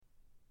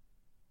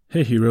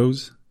Hey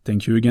heroes,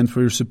 thank you again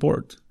for your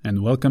support,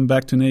 and welcome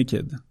back to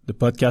Naked, the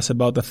podcast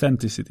about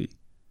authenticity.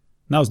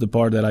 Now's the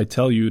part that I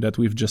tell you that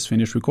we've just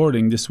finished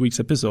recording this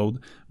week's episode,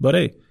 but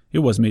hey, it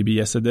was maybe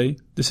yesterday,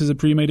 this is a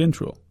pre-made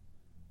intro.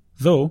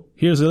 Though,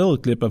 here's a little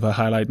clip of a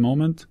highlight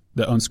moment,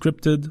 the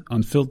unscripted,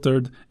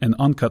 unfiltered, and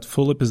uncut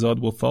full episode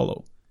will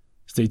follow.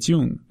 Stay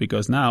tuned,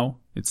 because now,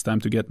 it's time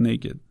to get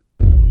naked.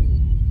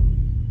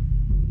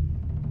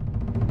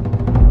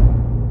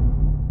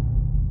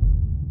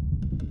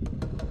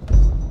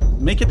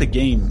 Make it a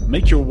game.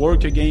 Make your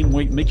work a game.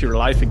 Make your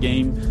life a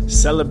game.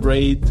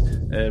 Celebrate.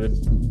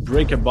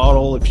 Break a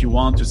bottle if you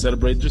want to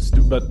celebrate.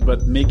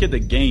 But make it a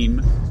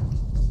game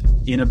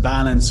in a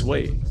balanced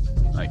way.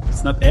 Like,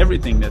 it's not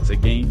everything that's a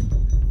game,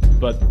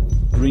 but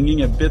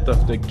bringing a bit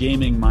of the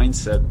gaming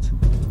mindset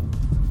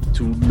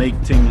to make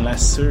things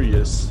less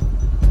serious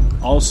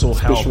also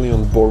helps. Especially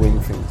on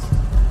boring things.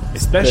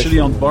 Especially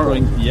on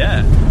boring.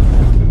 Yeah.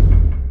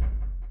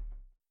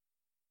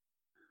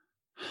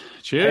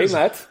 Cheers. Hey,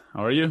 Matt.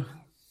 How are you?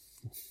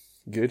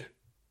 Good.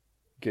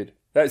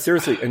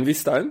 Seriously, and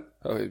this time,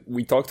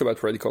 we talked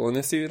about radical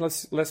honesty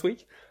last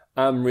week.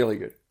 I'm really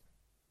good.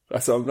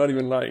 So I'm not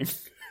even lying.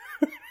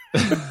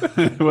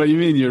 What do you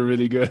mean you're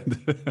really good?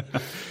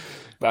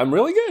 I'm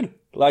really good.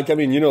 Like, I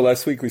mean,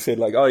 last week we said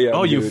like, oh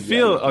yeah. You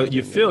feel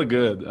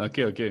good.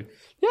 Okay.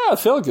 Yeah, I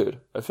feel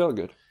good.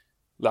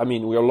 I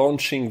mean, we're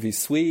launching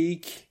this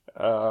week.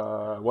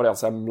 What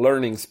else? I'm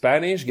learning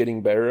Spanish,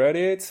 getting better at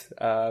it.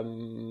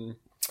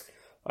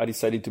 I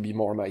decided to be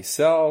more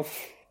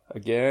myself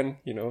again,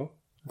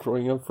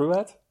 growing up through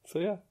that. So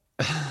yeah.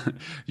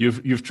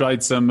 You've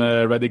tried some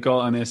radical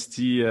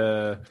honesty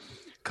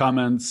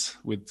comments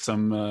with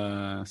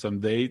some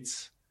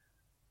dates,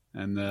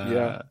 and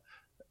yeah,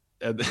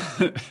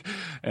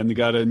 and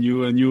got a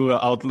new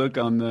outlook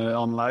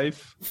on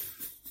life.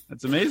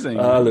 That's amazing.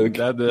 Look,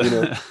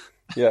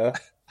 yeah,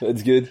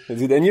 that's good.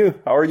 And you?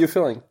 How are you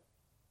feeling?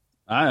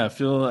 I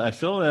feel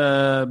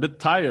a bit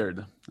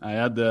tired. I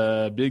had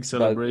a big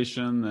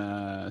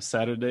celebration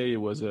Saturday.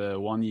 It was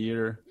 1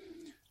 year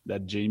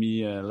that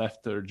Jamie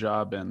left her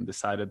job and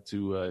decided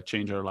to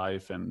change her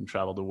life and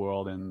travel the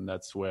world, and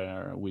that's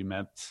where we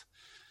met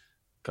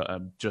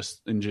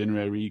just in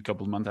January, a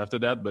couple of months after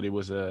that. But it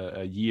was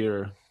a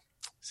year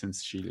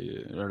since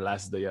her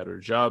last day at her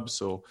job,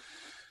 so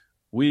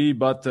we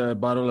bought a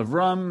bottle of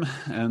rum,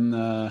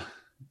 and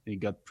it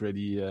got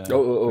pretty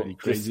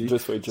crazy.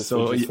 Just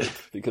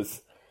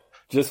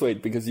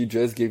wait, because you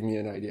just gave me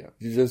an idea.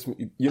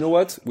 You know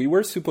what? We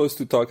were supposed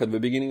to talk at the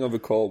beginning of the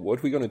call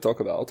what we're going to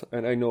talk about,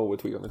 and I know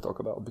what we're going to talk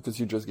about because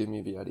you just gave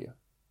me the idea.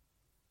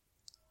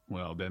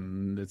 Well,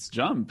 then let's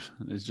jump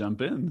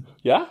in.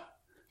 Yeah?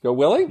 You're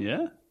willing?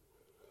 Yeah.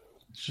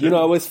 Sure.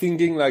 I was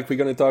thinking like we're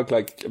going to talk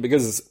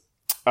because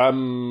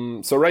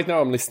so right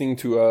now I'm listening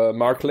to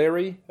Mark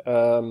Larry.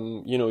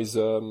 He's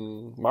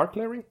Mark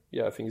Larry?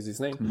 Yeah, I think is his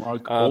name.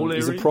 Mark O'Leary?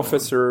 He's a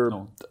professor.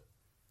 No.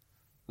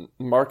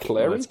 Mark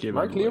Larry?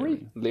 Mark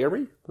Larry?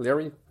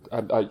 Larry?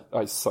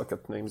 I suck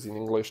at names in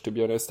English, to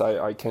be honest.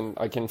 I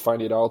can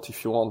find it out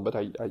if you want, but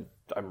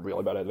I'm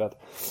really bad at that.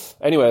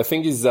 Anyway, I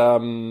think he's he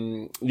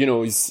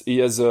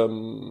has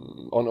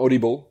on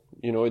Audible,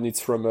 and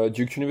it's from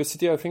Duke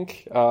University, I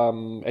think.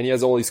 And he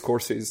has all his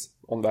courses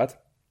on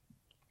that.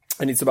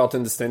 And it's about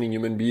understanding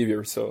human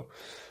behavior. So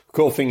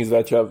cool thing is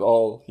that you have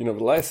all, the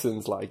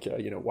lessons like,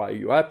 why are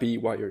you happy?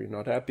 Why are you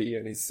not happy?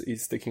 And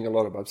he's thinking a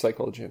lot about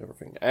psychology and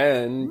everything.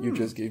 And you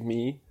just gave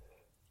me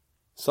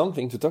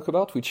something to talk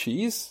about, which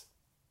is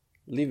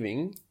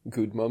living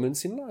good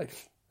moments in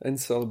life and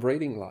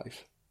celebrating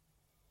life.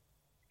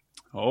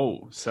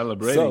 Oh,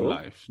 celebrating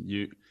life.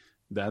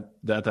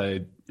 That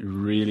I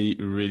really,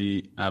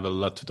 really have a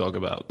lot to talk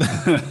about.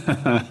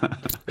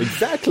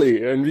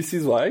 Exactly. And this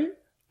is why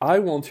I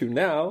want you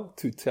now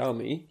to tell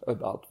me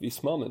about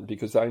this moment,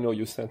 because I know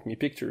you sent me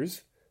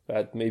pictures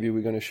that maybe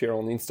we're going to share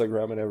on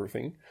Instagram and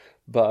everything,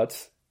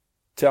 but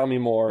tell me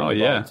more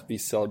about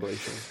this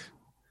celebration.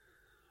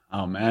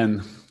 Oh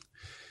man,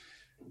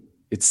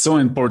 it's so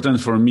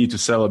important for me to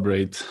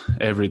celebrate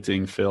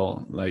everything,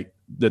 Phil. Like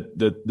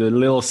the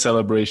little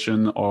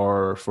celebration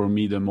are for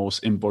me the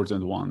most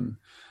important one.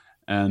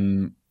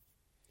 And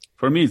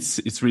for me,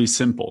 it's really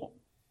simple.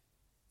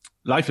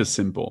 Life is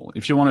simple.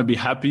 If you want to be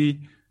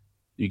happy,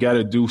 you got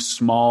to do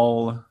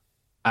small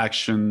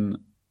action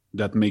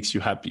that makes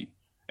you happy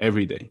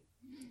every day.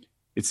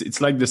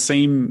 It's like the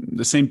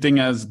same thing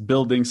as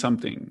building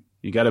something.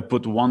 You got to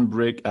put one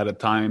brick at a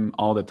time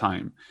all the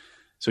time.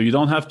 So you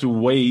don't have to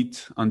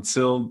wait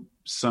until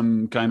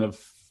some kind of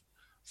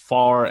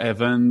far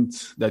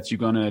event that you're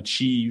going to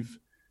achieve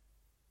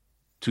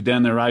to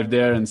then arrive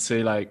there and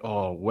say like,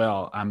 oh,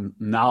 well,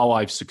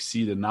 I've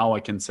succeeded. Now I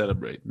can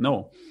celebrate.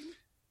 No,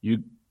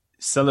 you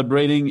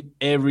celebrating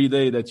every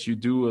day that you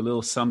do a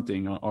little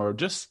something, or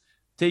just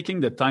taking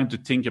the time to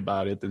think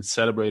about it and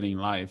celebrating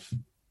life.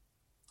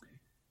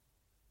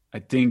 I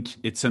think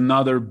it's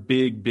another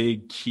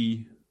big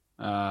key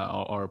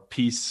or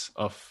piece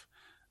of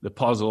the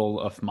puzzle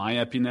of my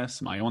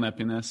happiness, my own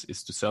happiness,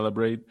 is to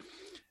celebrate.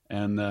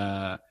 And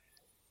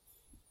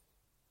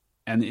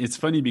and it's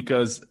funny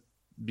because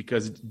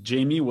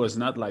Jamie was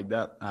not like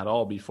that at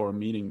all before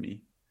meeting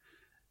me,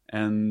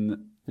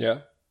 and Yeah.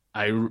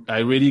 I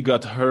really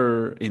got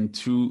her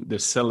into the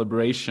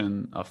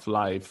celebration of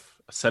life,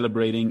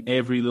 celebrating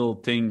every little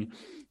thing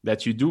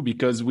that you do,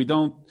 because we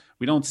don't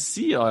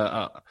see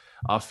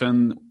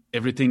often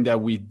everything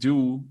that we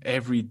do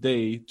every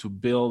day to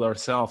build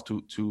ourselves,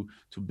 to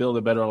build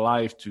a better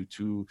life,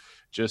 to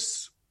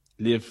just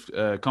live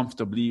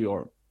comfortably.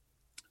 Or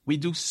we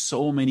do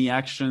so many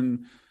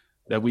action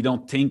that we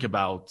don't think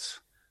about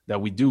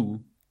that we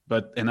do,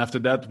 and after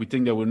that we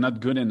think that we're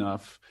not good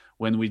enough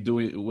when we do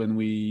it.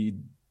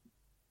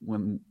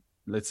 When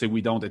let's say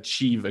we don't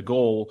achieve a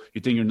goal,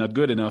 you think you're not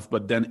good enough,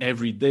 but then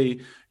every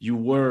day you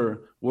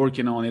were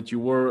working on it, you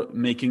were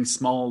making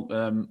small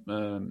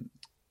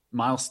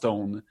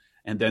milestone,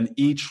 and then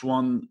each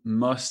one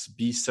must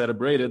be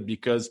celebrated,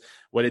 because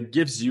what it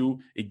gives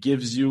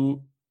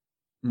you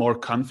more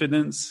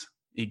confidence.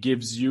 It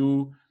gives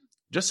you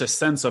just a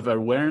sense of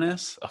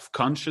awareness, of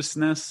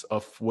consciousness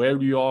of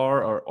where you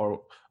are,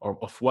 or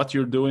of what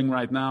you're doing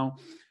right now.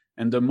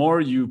 And the more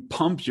you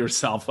pump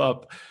yourself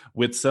up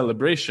with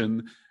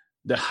celebration,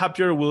 the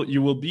happier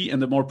you will be,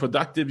 and the more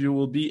productive you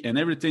will be, and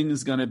everything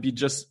is going to be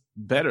just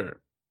better.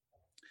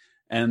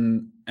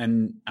 And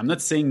I'm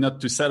not saying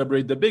not to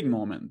celebrate the big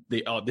moment.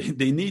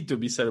 They need to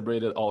be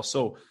celebrated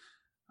also.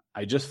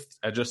 I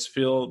just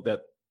feel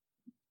that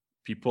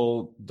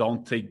people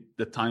don't take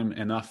the time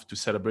enough to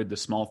celebrate the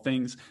small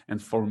things, and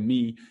for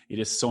me, it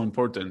is so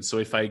important. So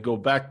if I go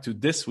back to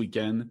this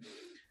weekend,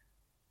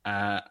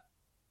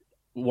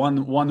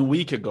 one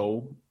week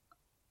ago,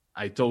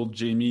 I told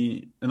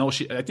Jamie,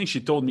 I think she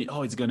told me,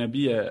 oh, it's going to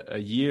be a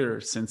year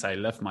since I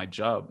left my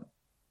job.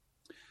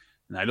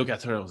 And I look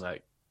at her, I was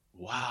like,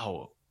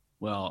 wow,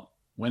 well,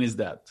 when is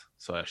that?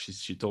 So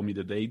she told me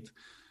the date.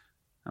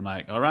 I'm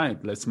like, all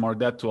right, let's mark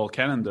that to our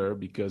calendar,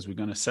 because we're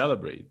going to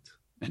celebrate.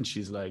 And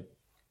she's like,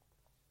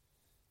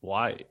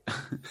 why?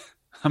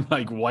 I'm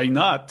like, why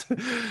not?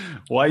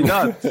 Why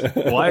not?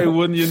 Why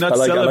wouldn't you not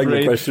celebrate? I like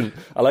the question.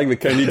 I like the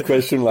candid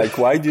question. Like,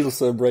 why do you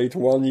celebrate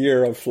 1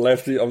 year of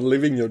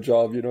leaving your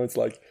job? You know, it's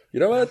like,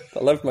 you know what? I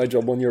left my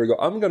job 1 year ago.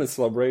 I'm going to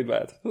celebrate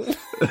that.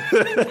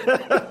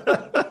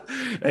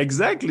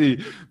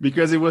 Exactly.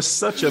 Because it was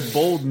such a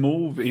bold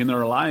move in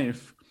her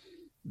life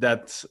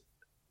that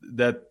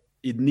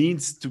it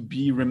needs to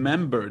be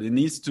remembered. It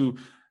needs to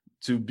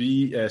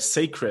be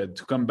sacred,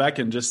 to come back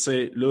and just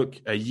say, look,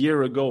 a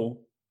year ago,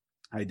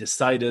 I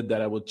decided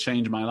that I would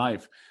change my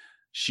life.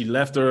 She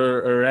left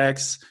her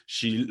ex,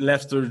 she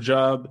left her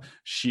job,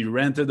 she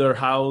rented her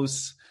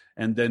house,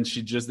 and then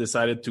she just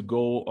decided to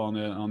go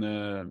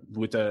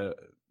with a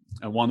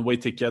one-way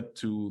ticket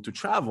to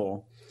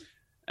travel.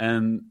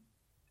 And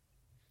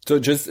so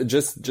just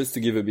to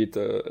give a bit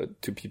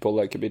to people,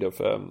 like a bit of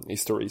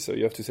history. So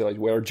you have to say, like,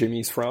 where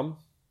Jamie's from.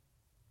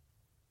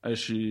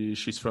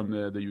 She's from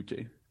the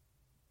UK.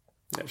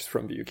 Yeah, she's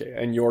from the UK,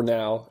 and you're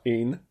now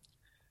in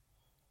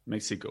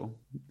Mexico.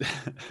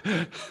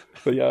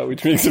 So yeah,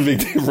 which makes a big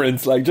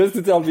difference. Like, just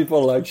to tell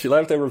people, like, she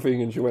left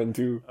everything and she went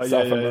to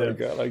South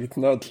America. Yeah. Like, it's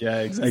not.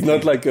 Yeah, exactly. It's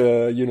not like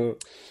you know.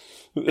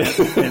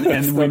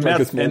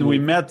 and we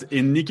met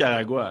in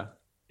Nicaragua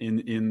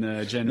in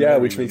January. Yeah,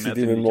 which makes it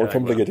even more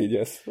complicated.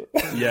 Yes.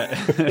 Yeah,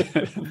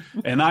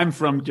 and I'm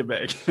from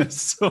Quebec,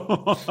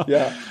 so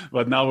yeah.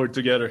 But now we're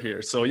together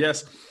here. So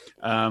yes,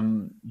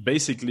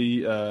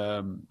 basically.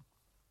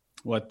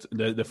 What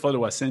the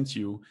photo I sent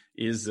you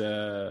is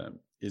a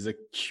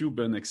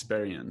Cuban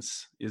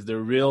experience. Is the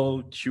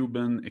real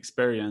Cuban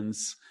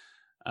experience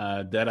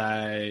that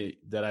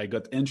I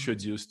got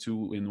introduced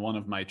to in one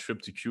of my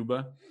trips to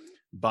Cuba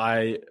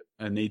by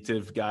a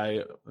native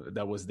guy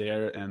that was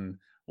there. And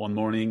one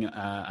morning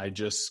I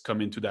just come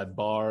into that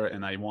bar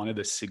and I wanted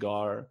a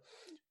cigar,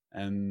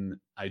 and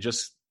I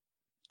just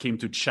came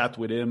to chat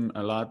with him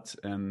a lot,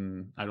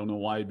 and I don't know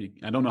why,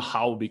 I don't know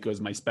how, because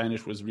my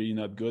Spanish was really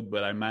not good,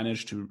 but I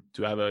managed to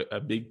have a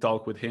big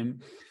talk with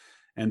him.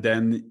 And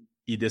then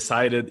he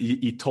decided,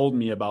 he told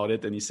me about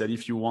it, and he said,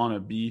 if you want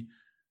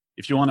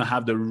to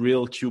have the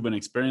real Cuban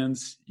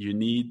experience, you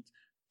need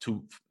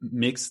to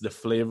mix the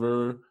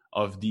flavor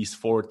of these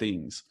 4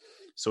 things.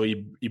 So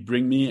he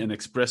bring me an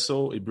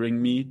espresso, he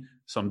bring me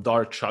some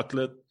dark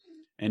chocolate,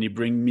 and he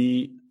bring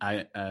me,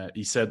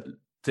 he said,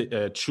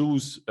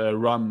 choose a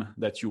rum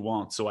that you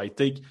want. So I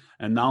take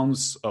an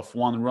ounce of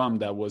one rum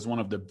that was one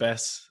of the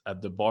best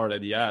at the bar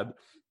that he had,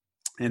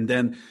 and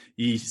then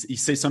he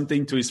says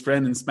something to his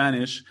friend in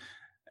Spanish,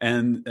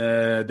 and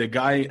the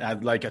guy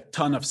had like a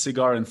ton of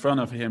cigar in front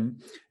of him,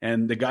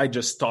 and the guy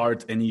just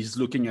starts and he's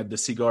looking at the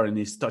cigar and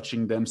he's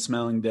touching them,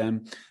 smelling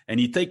them,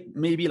 and he take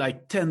maybe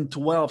like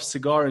 10-12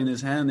 cigar in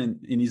his hand, and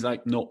he's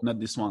like, no,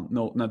 not this one,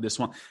 no, not this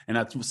one. And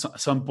at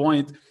some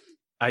point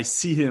I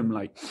see him,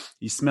 like,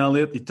 he smell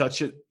it, he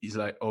touch it, he's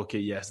like, okay,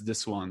 yes,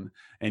 this one.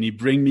 And he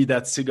bring me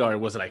that cigar. It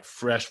was like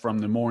fresh from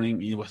the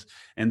morning.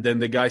 And then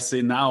the guy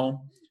say,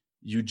 now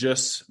you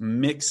just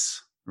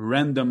mix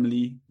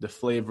randomly the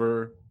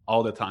flavor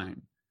all the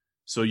time.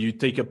 So you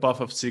take a puff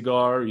of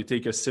cigar, you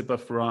take a sip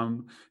of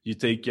rum, you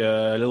take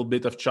a little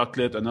bit of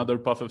chocolate, another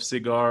puff of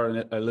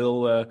cigar, a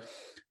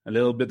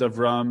little bit of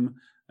rum,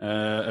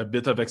 a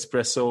bit of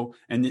espresso,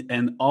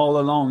 and all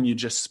along you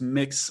just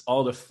mix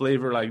all the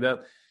flavor like that.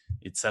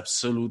 It's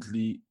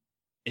absolutely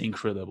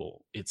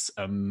incredible. It's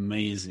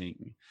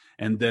amazing.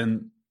 And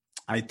then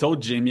I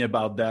told Jamie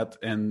about that,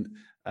 and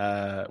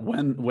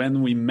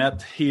when we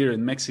met here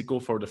in Mexico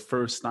for the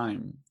first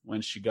time, when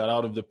she got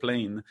out of the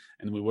plane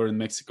and we were in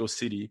Mexico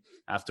City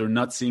after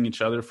not seeing each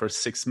other for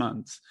 6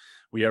 months,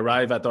 we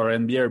arrive at our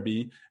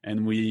NBRB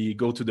and we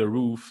go to the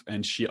roof,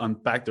 and she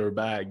unpacked her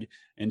bag,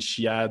 and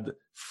she had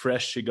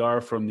fresh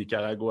cigar from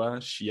Nicaragua.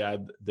 She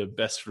had the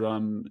best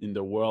rum in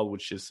the world,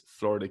 which is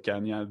Flor de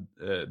Caña,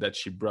 that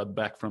she brought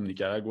back from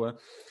Nicaragua.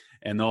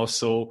 And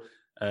also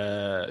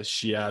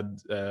she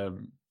had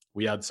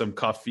we had some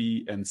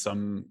coffee and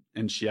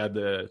she had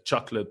a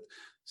chocolate,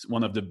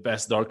 one of the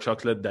best dark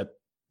chocolate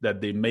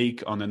that they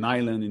make on an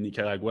island in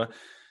Nicaragua.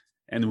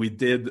 And we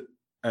did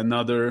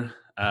another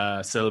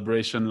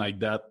celebration like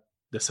that,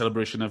 the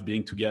celebration of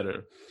being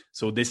together.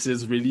 So this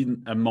is really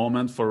a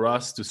moment for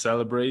us to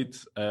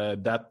celebrate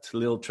that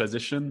little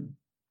tradition.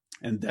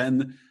 And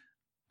then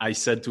I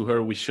said to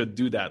her, we should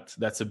do that.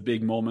 That's a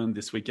big moment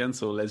this weekend.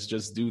 So let's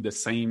just do the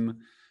same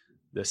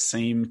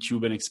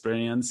Cuban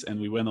experience. And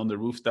we went on the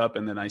rooftop,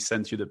 and then I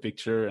sent you the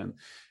picture, and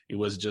it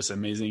was just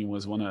amazing. It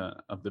was one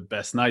of the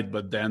best nights.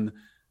 But then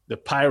the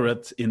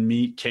pirate in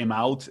me came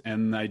out,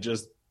 and I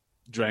just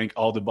drank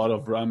all the bottle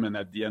of rum. And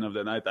at the end of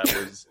the night, I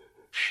was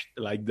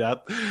like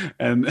that.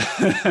 And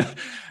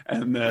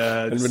and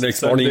the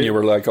next morning you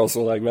were like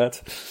also like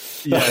that.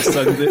 Yeah,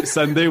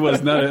 Sunday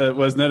was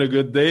not a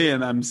good day,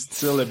 and I'm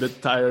still a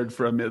bit tired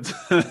from it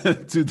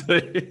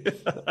today.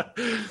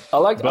 I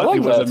like it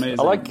was that. amazing.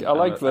 I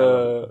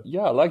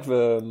like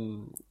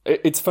the.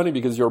 It's funny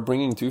because you're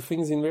bringing two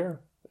things in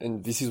there,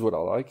 and this is what I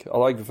like. I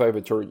like the fact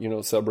that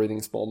you're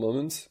celebrating small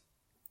moments,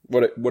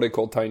 what I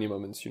call tiny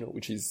moments,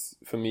 which is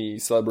for me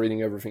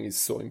celebrating everything is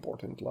so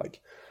important. Like.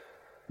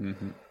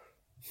 Mm-hmm.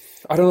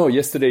 I don't know.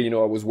 Yesterday,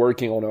 I was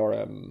working on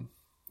our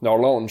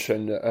launch,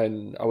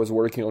 and I was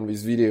working on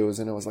these videos,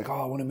 and I was like,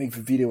 oh, I want to make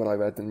the video like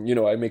that, and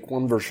I make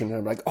one version, and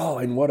I'm like, oh,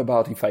 and what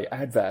about if I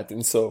add that?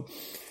 And so,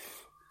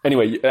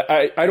 anyway,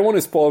 I don't want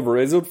to spoil the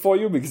result for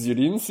you because you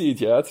didn't see it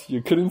yet,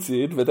 you couldn't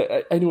see it, but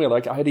anyway,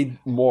 like I did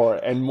more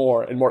and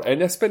more and more,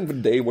 and I spent the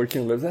day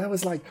working on it, and I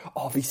was like,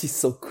 oh, this is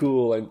so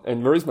cool,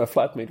 and there is my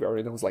flatmate there,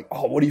 and I was like,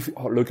 oh, what if?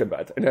 Oh, look at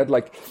that, and I had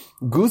like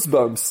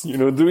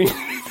goosebumps, doing.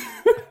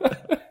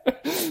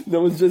 I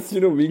was just,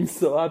 being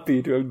so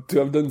happy to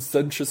have done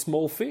such a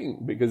small thing,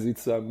 because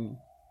it's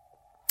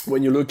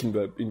when you look in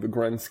the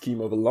grand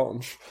scheme of a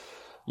launch,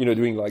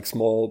 doing like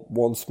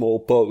one small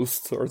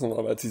post or something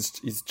like that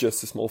is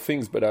just a small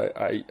things. But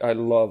I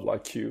love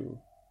like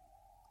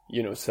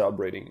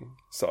celebrating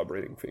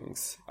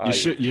things.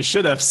 You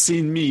should have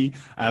seen me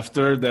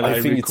after that.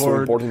 I think it's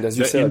so important, as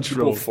you said. Intro.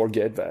 People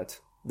forget that.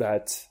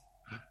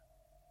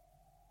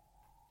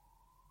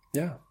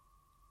 Yeah,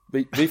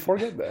 they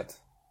forget that.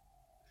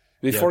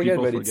 They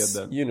forget that it's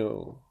that.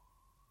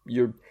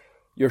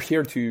 You're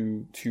here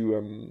to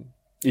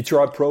it's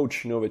your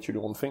approach, that you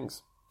do on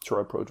things. It's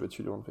your approach that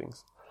you do on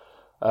things.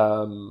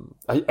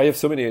 I have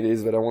so many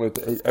ideas that I wanted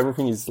to,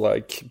 everything is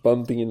like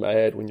bumping in my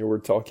head when you were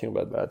talking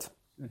about that.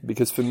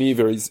 Because for me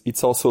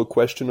it's also a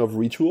question of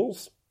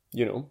rituals,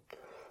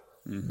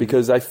 mm-hmm.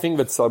 Because I think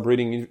that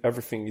celebrating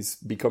everything is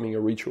becoming a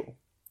ritual.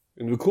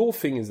 And the cool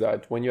thing is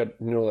that when you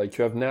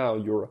have now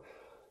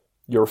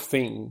your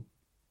thing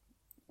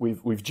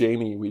with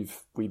Jamie,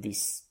 with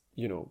this,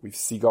 with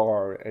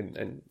cigar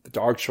and the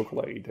dark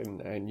chocolate,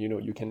 and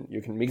you can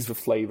mix the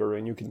flavor,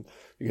 and you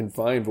can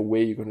find the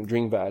way you're going to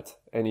drink that,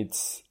 and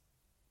it's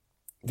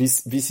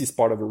this is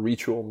part of a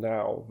ritual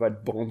now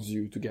that bonds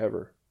you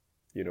together,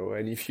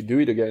 and if you do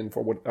it again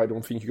for what I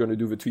don't think you're going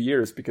to do the 2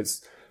 years,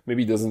 because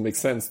maybe it doesn't make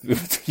sense to do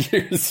the 2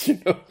 years,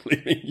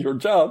 leaving your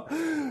job,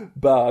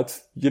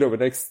 but the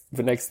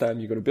next time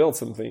you're going to build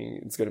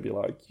something, it's going to be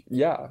like,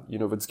 yeah,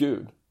 that's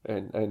good,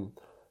 and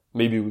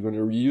maybe we're going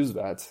to reuse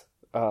that.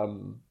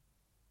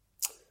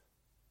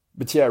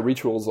 But yeah,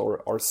 rituals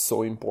are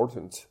so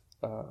important.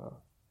 I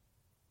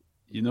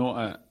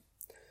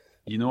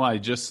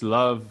just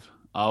love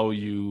how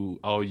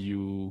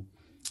you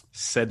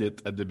said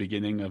it at the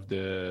beginning of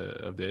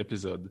the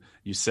episode.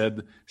 You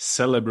said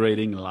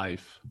celebrating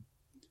life.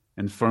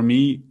 And for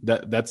me,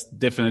 that's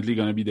definitely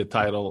going to be the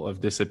title of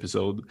this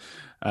episode.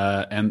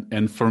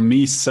 And for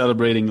me,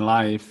 celebrating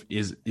life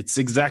it's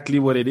exactly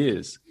what it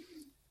is.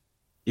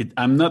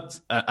 I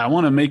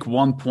want to make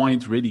one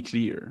point really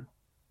clear.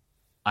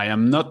 I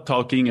am not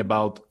talking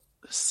about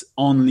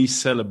only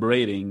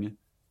celebrating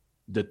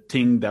the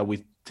thing that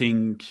we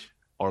think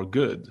are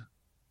good.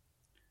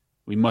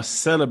 We must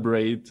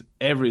celebrate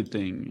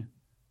everything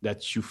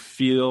that you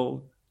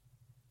feel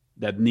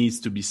that needs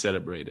to be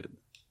celebrated.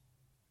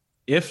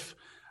 If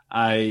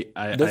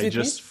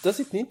does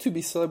it need to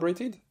be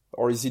celebrated,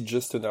 or is it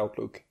just an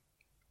outlook?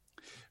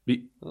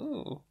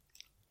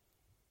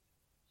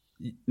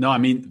 No, I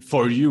mean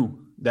for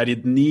you.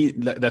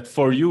 that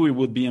for you it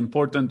would be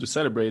important to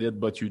celebrate it,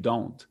 but you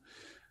don't.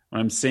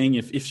 I'm saying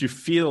if you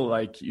feel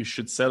like you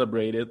should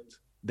celebrate it,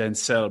 then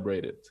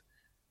celebrate it,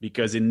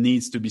 because it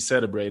needs to be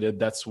celebrated.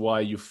 That's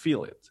why you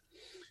feel it.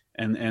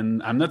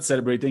 And I'm not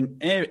celebrating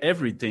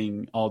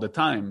everything all the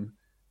time,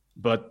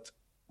 but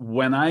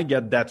when I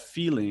get that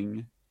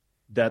feeling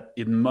that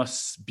it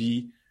must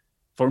be,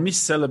 for me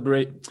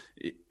celebrating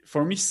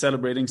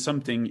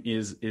something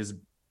is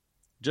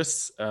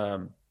just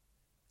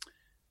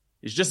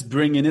it's just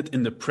bringing it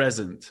in the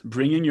present,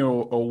 bringing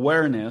your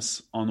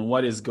awareness on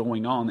what is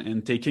going on,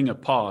 and taking a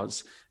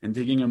pause and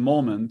taking a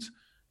moment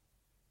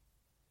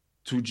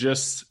to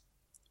just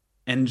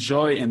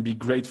enjoy and be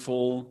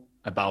grateful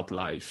about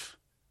life,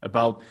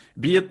 about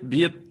be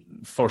it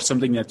for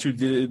something that you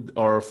did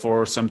or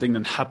for something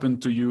that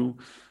happened to you.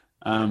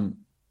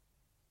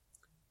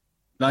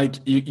 Like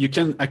you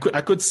can, I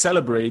could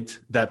celebrate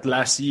that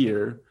last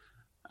year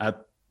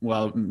at,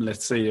 well,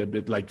 let's say a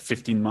bit like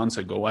 15 months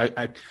ago.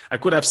 I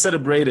could have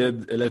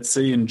celebrated, let's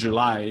say in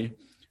July,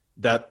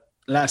 that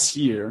last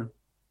year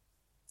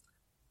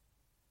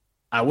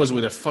I was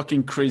with a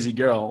fucking crazy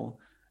girl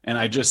and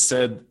I just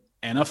said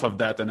enough of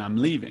that and I'm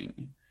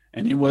leaving.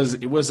 And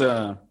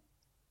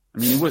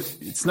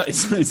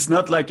it's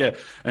not like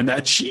an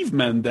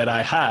achievement that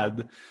I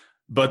had,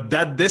 but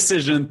that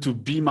decision to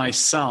be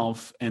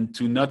myself and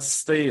to not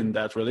stay in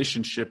that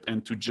relationship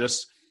and to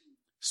just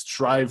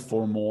strive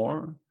for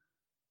more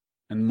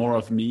and more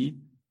of me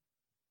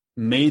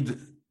made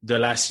the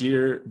last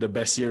year the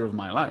best year of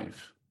my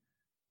life.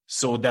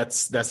 So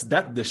that's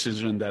that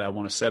decision that I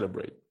want to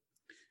celebrate.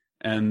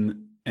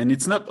 And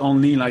it's not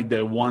only like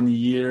the 1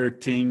 year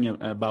thing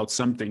about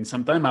something.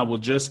 Sometimes I will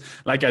just,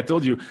 like I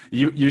told you,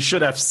 you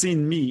should have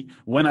seen me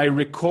when I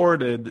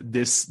recorded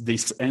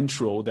this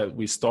intro that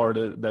we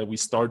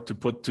start to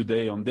put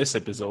today on this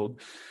episode.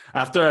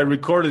 After I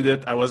recorded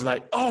it, I was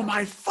like, oh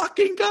my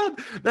fucking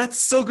God, that's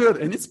so good.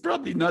 And it's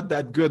probably not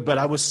that good, but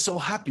I was so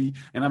happy.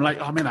 And I'm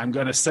like, oh man, I'm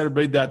going to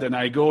celebrate that. And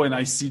I go and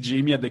I see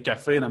Jamie at the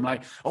cafe and I'm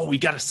like, oh, we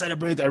got to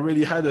celebrate. I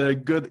really had a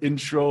good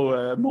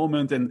intro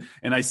moment. And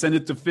I sent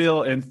it to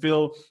Phil and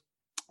Phil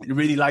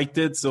really liked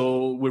it.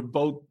 So we're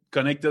both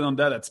connected on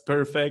that. That's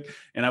perfect.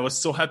 And I was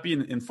so happy.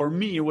 And for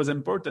me, it was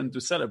important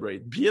to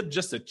celebrate, be it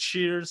just a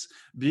cheers,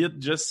 be it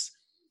just,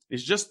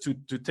 it's just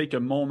to take a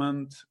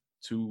moment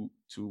to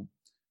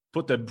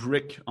put a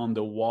brick on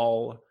the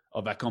wall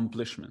of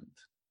accomplishment.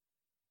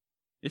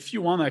 If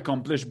you want to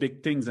accomplish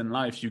big things in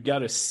life, you got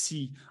to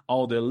see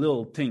all the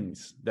little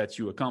things that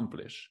you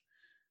accomplish.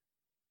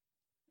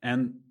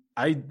 And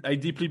I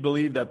deeply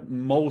believe that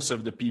most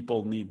of the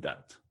people need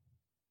that.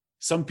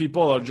 Some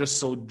people are just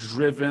so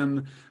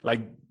driven,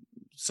 like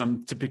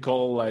some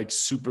typical like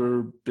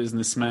super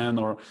businessman,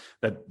 or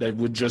that they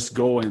would just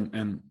go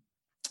and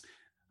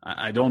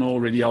I don't know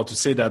really how to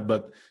say that,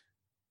 but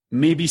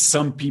maybe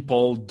some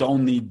people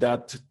don't need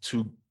that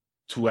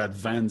to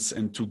advance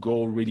and to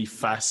go really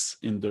fast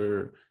in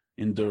their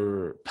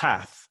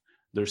path,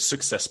 their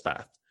success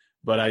path.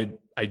 But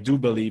I do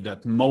believe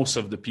that most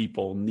of the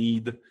people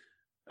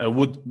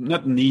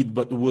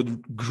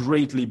would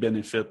greatly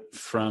benefit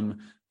from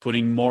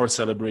putting more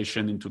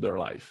celebration into their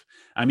life.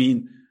 I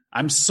mean,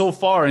 I'm so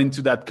far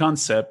into that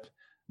concept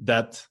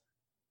that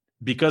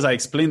because I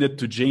explained it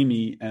to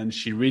Jamie and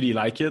she really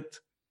liked it,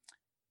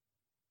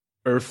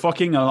 her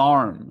fucking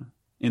alarm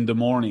in the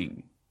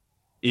morning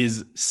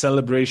is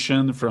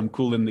celebration from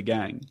Kool and the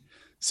Gang.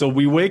 So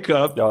we wake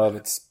up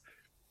with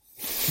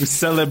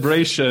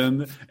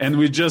celebration and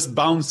we just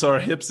bounce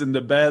our hips in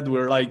the bed.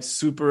 We're like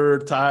super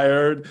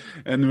tired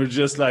and we're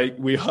just like,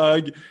 we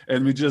hug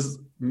and we just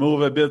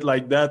move a bit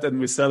like that and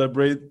we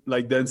celebrate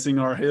like dancing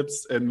our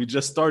hips and we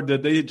just start the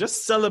day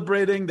just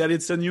celebrating that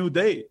it's a new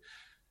day.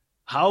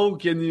 How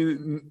can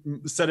you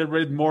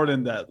celebrate more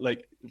than that?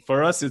 Like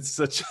for us, it's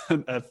such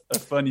a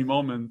funny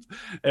moment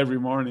every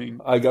morning.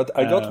 I got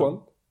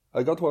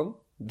one.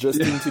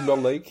 Justin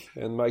Timberlake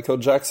and Michael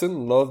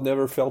Jackson. Love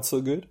never felt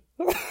so good.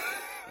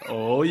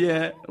 Oh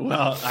yeah.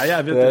 Well, I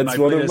have it That's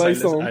in my one of my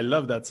playlist. songs. I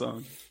love that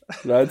song.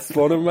 That's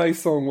one of my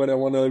songs when I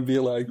want to be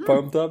like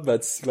pumped up.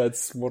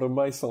 That's one of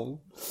my songs.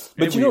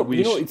 But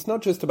it's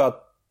not just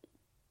about.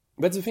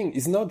 That's the thing.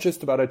 It's not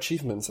just about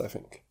achievements. I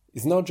think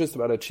it's not just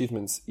about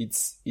achievements.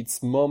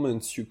 It's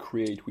moments you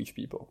create with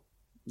people.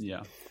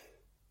 Yeah.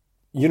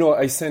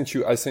 I sent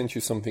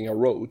you something I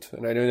wrote,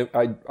 and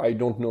I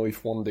don't know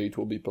if one day it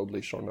will be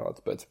published or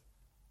not. But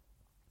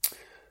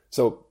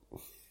so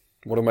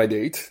one of my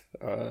dates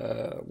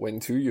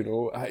went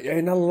to,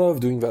 and I love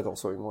doing that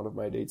also in one of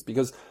my dates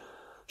because.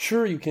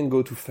 Sure, you can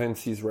go to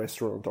fancy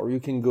restaurant or you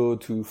can go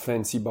to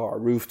fancy bar,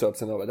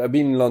 rooftops and all that. I've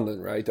been in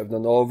London, right? I've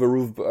done all the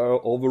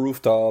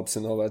rooftops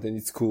and all that, and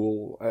it's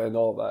cool and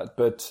all that.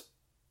 But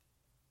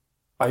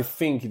I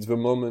think it's the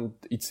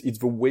moment, it's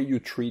the way you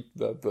treat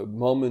the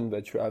moment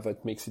that you have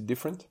that makes it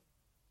different.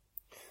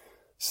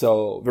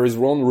 So there is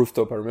one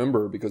rooftop I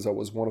remember because I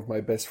was one of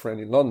my best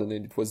friends in London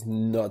and it was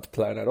not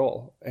planned at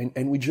all.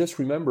 And we just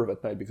remember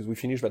that night because we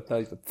finished that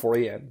night at 4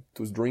 a.m.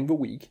 It was during the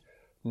week.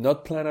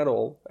 not planned at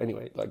all.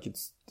 Anyway, like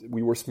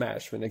we were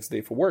smashed the next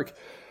day for work.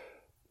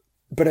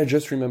 But I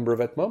just remember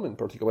that moment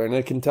particularly, and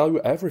I can tell you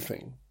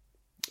everything.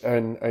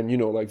 And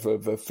like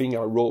the thing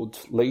I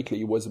wrote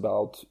lately was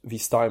about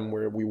this time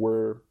where we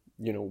were,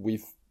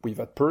 with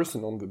that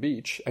person on the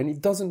beach. And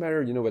it doesn't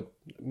matter, that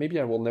maybe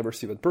I will never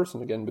see that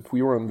person again, but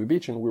we were on the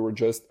beach and we were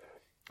just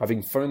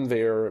having fun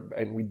there,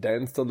 and we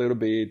danced a little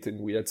bit,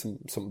 and we had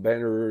some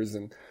banners,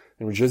 and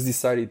we just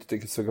decided to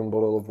take a second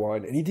bottle of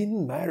wine, and it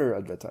didn't matter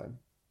at that time,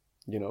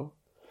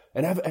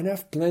 And I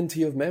have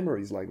plenty of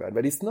memories like that,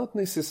 but it's not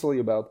necessarily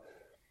about,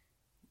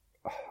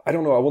 I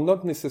don't know, I will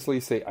not necessarily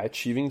say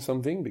achieving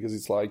something, because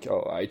it's like,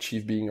 oh, I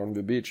achieved being on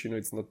the beach,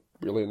 it's not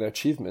really an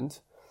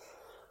achievement.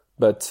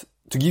 But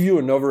to give you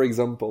another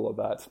example of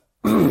that,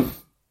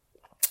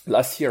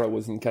 last year I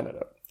was in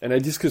Canada, and I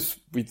discussed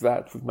with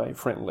my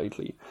friend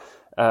lately.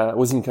 I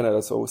was in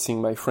Canada, so I was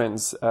seeing my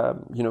friends,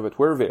 that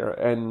were there,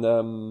 and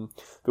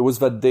there was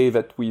that day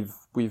that with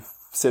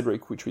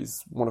Cedric, which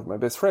is one of my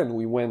best friends,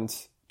 we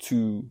went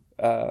together,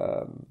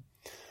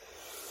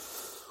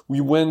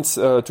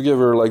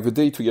 like the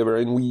day together,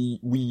 and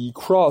we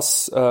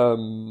cross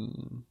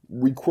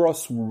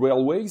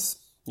railways,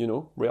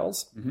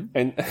 rails,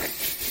 and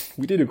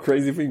we did a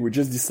crazy thing. We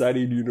just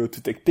decided,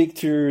 to take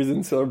pictures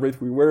and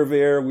celebrate. We were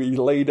there. We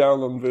lay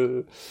down on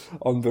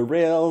the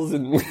rails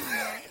and we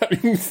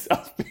having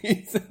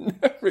selfies and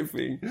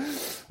everything.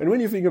 And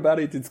when you think about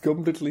it, it's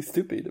completely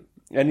stupid.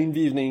 And in the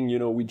evening,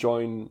 we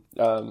joined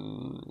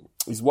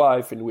his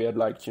wife, and we had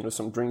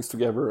some drinks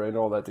together and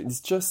all that.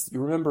 It's just, you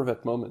remember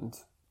that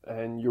moment,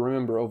 and you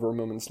remember other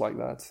moments like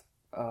that,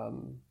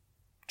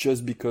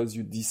 just because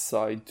you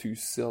decide to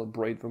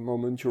celebrate the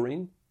moment you're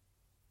in.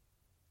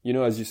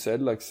 As you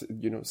said,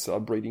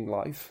 celebrating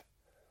life.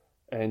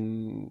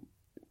 And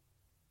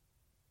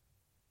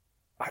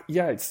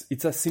yeah,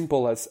 it's as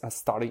simple as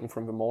starting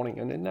from the morning.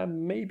 And then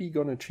I'm maybe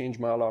going to change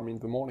my alarm in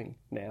the morning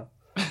now.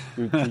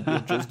 You're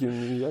just giving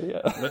me the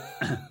idea.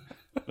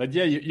 But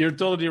yeah, you're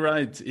totally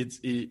right.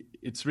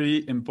 It's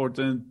really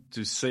important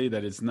to say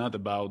that it's not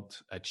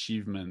about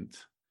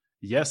achievement.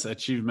 Yes,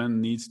 achievement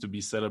needs to be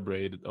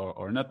celebrated,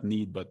 or not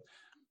need, but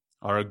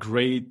are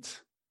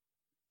great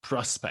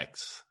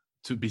prospects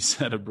to be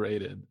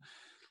celebrated.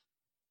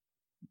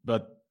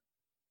 But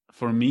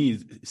for me,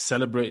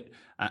 celebrate,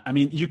 I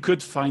mean, you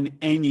could find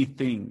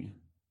anything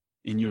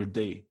in your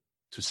day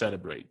to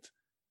celebrate.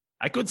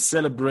 I could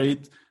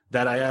celebrate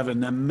that I have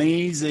an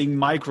amazing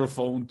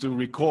microphone to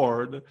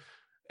record,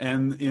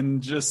 and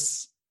in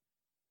just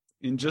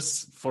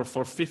for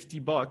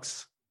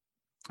 $50,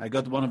 I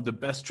got one of the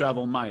best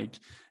travel mic,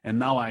 and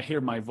now I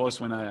hear my voice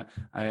when I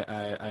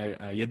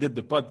edit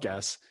the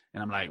podcast,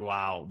 and I'm like,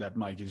 wow, that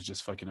mic is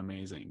just fucking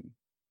amazing.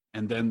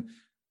 And then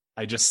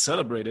I just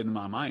celebrate it in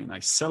my mind. I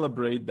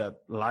celebrate that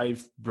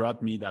life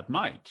brought me that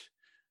mic.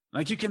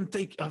 Like, you can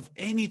think of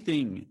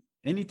anything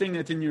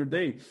that's in your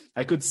day.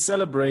 I could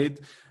celebrate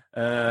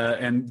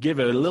and give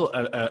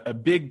a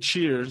big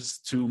cheers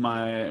to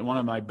one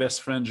of my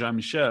best friends,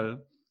 Jean-Michel,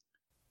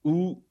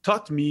 who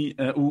taught me,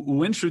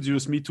 who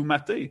introduced me to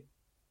mate.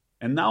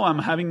 And now I'm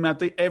having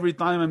mate every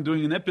time I'm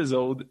doing an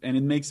episode, and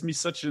it makes me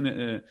such in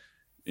a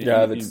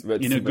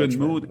good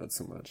mood. Not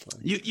so much.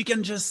 You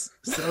can just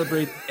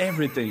celebrate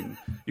everything.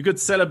 You could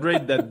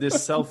celebrate that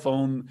this cell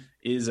phone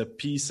is a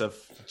piece of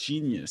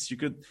genius. You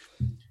could,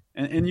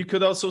 and you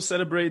could also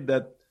celebrate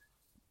that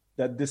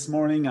this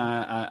morning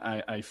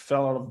I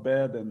fell out of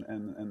bed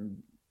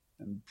and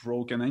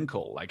broke an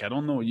ankle. Like, I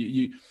don't know.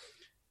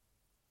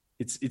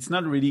 It's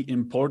not really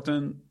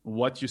important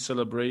what you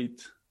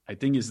celebrate. I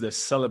think it's the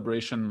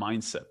celebration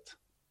mindset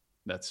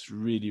that's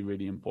really,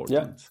 really important.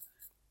 Yeah.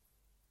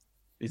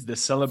 It's the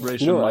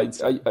celebration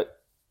mindset.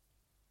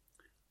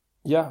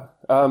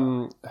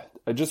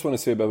 I just want to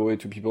say, by the way,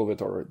 to people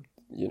that are,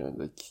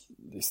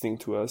 listening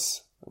to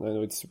us, and I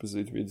know it's supposed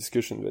to be a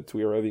discussion, but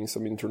we are having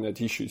some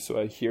internet issues, so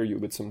I hear you,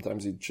 but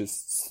sometimes it's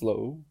just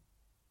slow.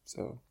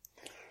 So,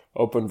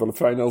 open for the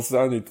final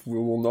sound, we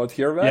will not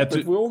hear that,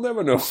 but we will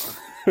never know.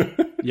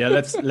 Yeah,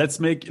 let's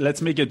make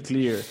it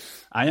clear.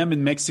 I am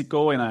in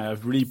Mexico, and I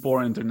have really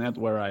poor internet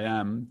where I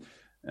am,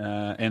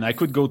 and I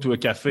could go to a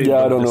cafe. Yeah,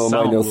 but I don't the know.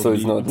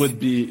 sound would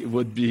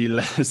be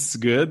less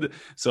good.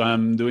 So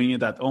I'm doing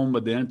it at home,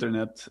 but the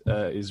internet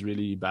is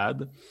really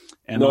bad.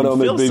 And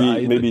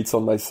maybe it's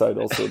on my side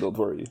also. Don't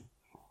worry.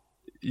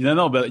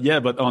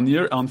 But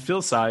on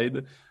Phil's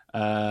side,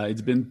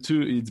 it's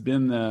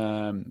been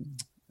a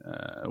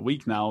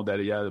week now that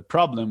he had a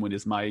problem with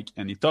his mic,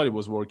 and he thought it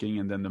was working,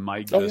 and then the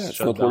mic just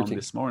shut down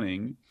this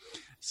morning.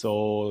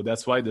 So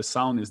that's why the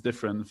sound is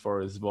different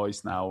for his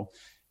voice now.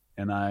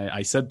 And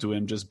I said to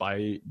him, just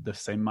buy the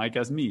same mic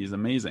as me. It's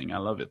amazing. I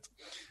love it.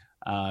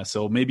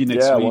 So maybe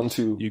next week. I want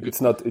to.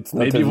 It's not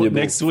maybe enviable.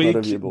 Next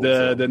week,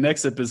 the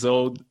next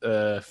episode,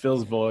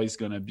 Phil's voice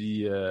gonna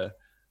be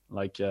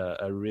like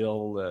a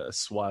real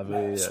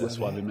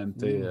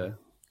suavemente.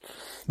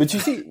 But you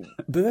see,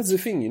 but that's the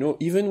thing,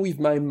 even with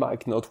my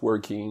mic not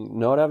working,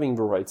 not having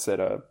the right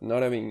setup,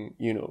 not having,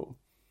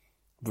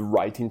 the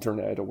right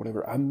internet or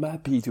whatever. I'm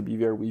happy to be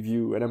there with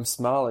you, and I'm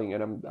smiling,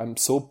 and I'm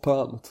so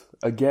pumped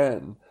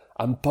again.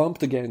 I'm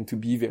pumped again to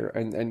be there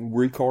and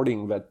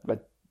recording that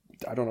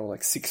I don't know,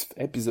 like 6th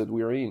episode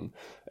we're in,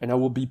 and I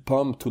will be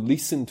pumped to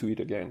listen to it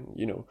again,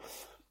 you know.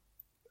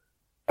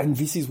 And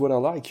this is what I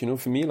like, you know.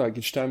 For me, like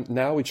each time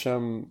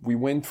we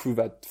went through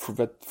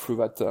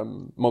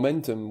that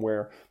momentum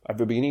where at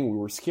the beginning we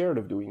were scared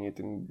of doing it,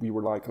 and we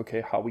were like,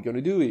 okay, how are we going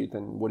to do it,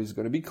 and what is it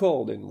going to be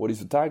called, and what is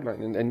the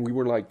tagline, and we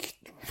were like,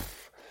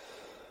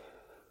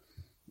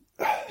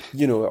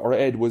 you know, our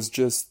head was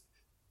just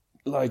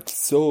like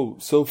so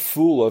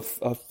full of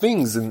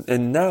things,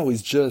 and now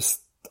it's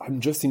just,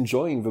 I'm just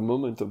enjoying the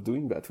moment of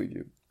doing that with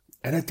you.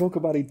 And I talk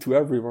about it to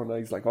everyone.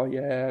 Like, it's like, oh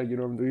yeah, you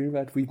know, I'm doing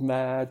that with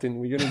Matt, and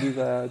we're gonna do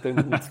that,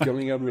 and it's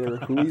coming up there.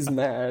 Who is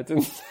Matt,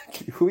 and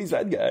who is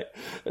that guy?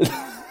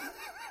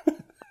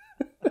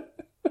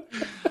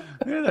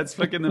 Yeah, that's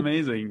fucking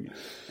amazing.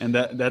 And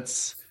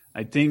that's,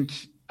 I think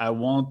I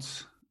would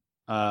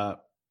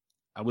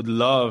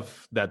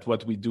love that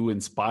what we do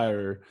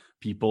inspire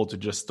people to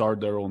just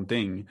start their own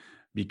thing,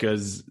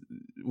 because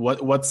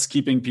what's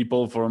keeping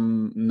people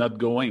from not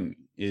going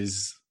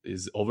is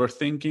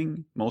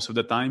overthinking most of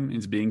the time.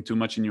 It's being too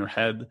much in your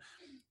head,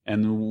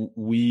 and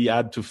we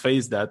had to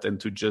face that and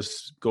to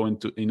just go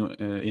into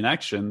in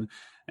action,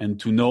 and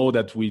to know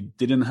that we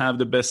didn't have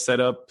the best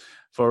setup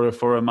for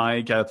a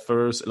mic at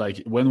first.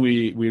 Like when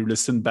we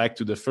listened back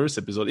to the first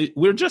episode,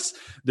 we're just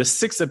the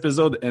 6th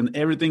episode, and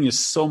everything is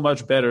so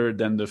much better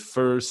than the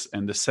first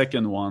and the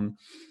second one.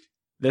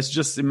 Let's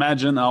just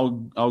imagine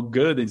how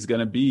good it's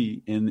gonna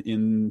be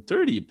in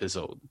 30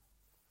 episodes.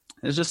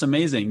 It's just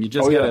amazing. You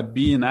just gotta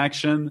be in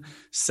action,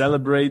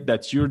 celebrate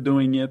that you're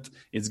doing it.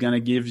 It's gonna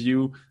give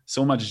you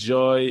so much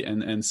joy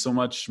and so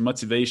much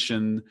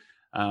motivation.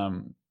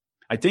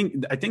 I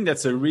think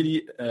that's a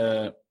really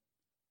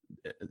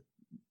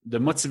the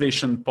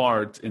motivation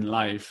part in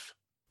life.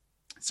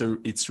 So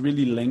it's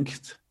really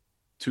linked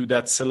to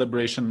that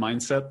celebration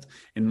mindset,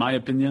 in my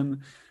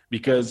opinion,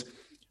 because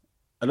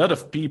a lot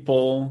of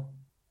people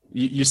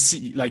you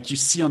see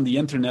on the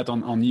internet,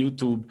 on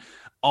YouTube,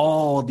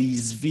 all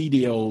these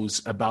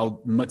videos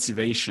about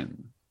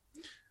motivation,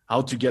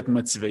 how to get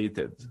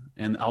motivated,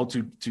 and how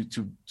to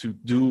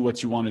do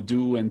what you want to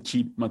do and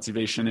keep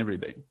motivation every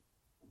day.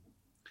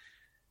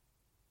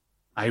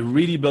 I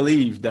really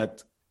believe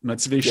that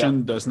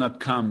motivation does not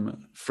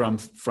come from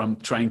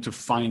trying to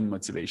find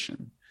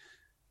motivation.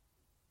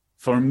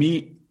 For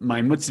me,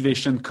 my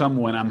motivation comes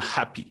when I'm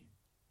happy.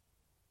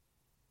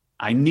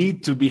 I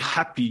need to be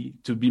happy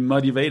to be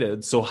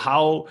motivated. So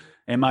how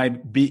am I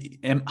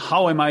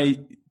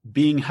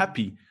being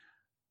happy?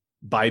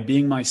 By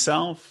being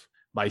myself,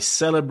 by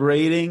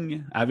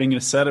celebrating, having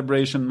a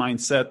celebration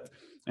mindset,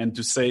 and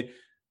to say,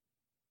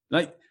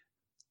 like,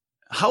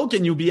 how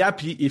can you be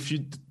happy if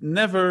you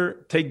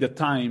never take the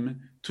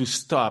time to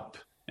stop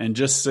and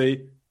just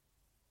say,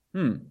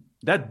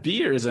 that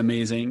beer is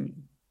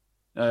amazing.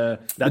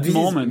 That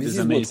moment is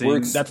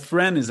amazing. That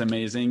friend is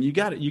amazing. You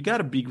got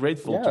to be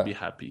grateful to be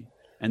happy.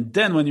 And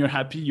then when you're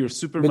happy, you're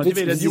super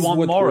motivated. You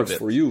want more of it.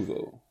 For you,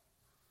 though.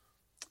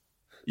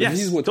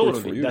 Yes,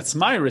 totally. That's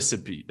my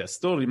recipe. That's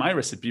totally my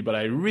recipe. But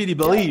I really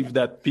believe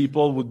that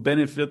people would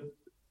benefit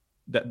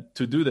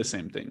to do the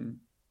same thing.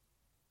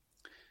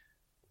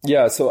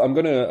 Yeah, so I'm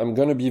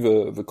gonna be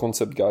the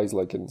concept guys,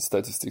 like in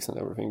statistics and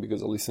everything,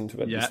 because I listened to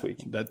that this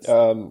week.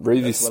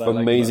 Really, this is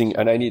amazing,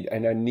 and I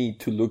need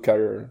to look at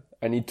her.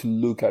 I need to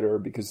look at her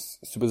because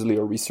supposedly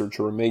her research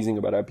are amazing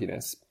about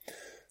happiness.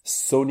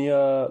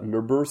 Sonia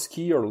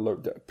Lubersky,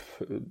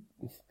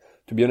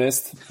 to be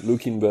honest,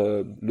 look in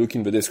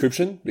the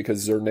description,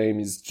 because her name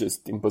is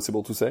just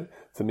impossible to say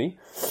for me.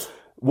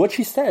 What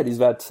she said is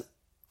that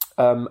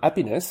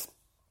happiness,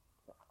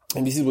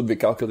 and this is what they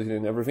calculated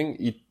and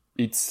everything,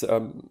 it's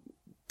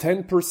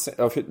 10%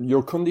 of it,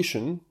 your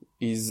condition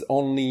is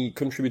only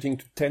contributing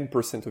to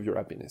 10% of your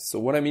happiness. So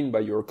what I mean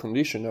by your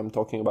condition, I'm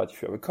talking about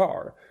if you have a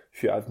car,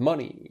 if you have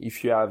money,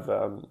 if you have,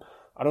 a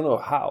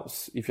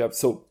house,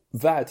 so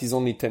that is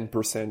only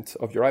 10%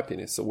 of your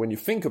happiness. So when you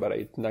think about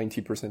it,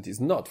 90% is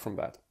not from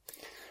that.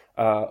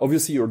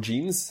 Obviously your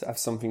genes have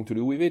something to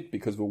do with it,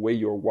 because the way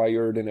you're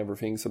wired and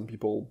everything, some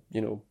people,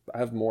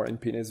 have more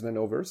happiness than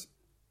others.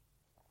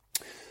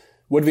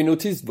 What we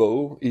noticed,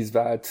 though, is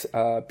that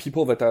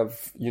people that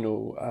have,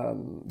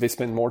 they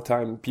spend more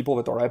time, people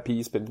that are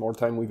happy spend more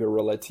time with their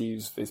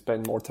relatives, they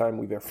spend more time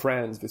with their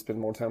friends, they spend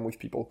more time with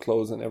people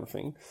close and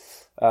everything,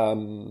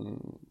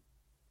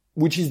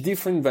 which is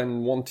different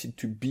than wanting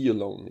to be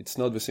alone. It's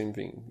not the same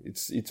thing.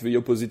 It's the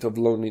opposite of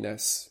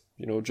loneliness,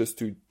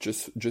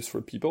 just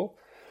for people.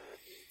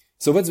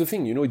 So that's the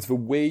thing, it's the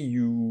way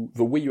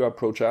you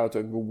approach out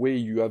and the way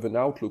you have an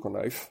outlook on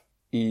life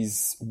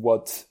is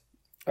what,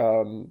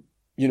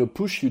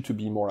 push you to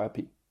be more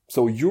happy.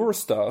 So your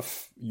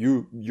stuff,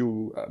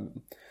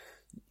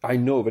 I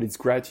know that it's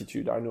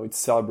gratitude. I know it's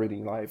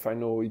celebrating life. I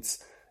know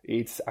it's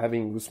It's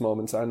having those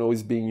moments. I know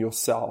it's being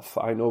yourself.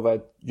 I know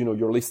that,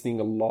 you're listening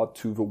a lot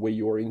to the way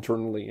you're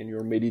internally and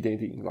you're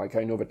meditating. Like,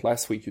 I know that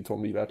last week you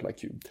told me that,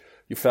 like, you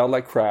felt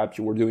like crap,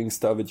 you were doing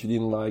stuff that you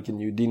didn't like and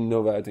you didn't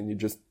know that, and you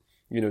just,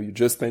 you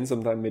just spent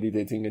some time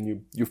meditating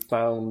and you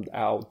found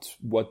out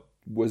what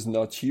was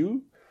not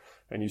you,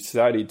 and you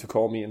decided to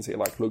call me and say,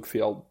 like, look,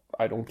 Phil,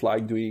 I don't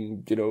like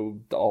doing,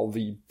 all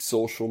the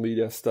social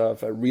media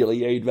stuff. I really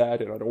hate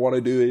that and I don't want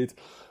to do it.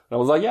 And I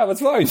was like, yeah,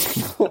 that's fine.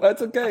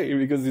 That's okay.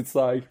 Because it's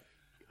like,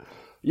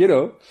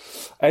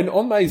 and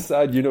on my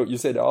side, you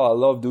said, oh, I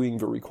love doing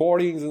the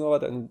recordings and all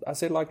that. And I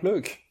said, like,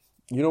 look,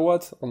 you know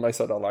what? On my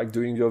side, I like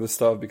doing the other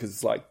stuff because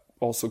it's like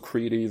also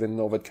creative and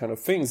all that kind of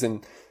things.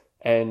 And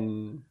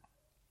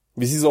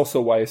this is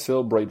also why I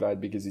celebrate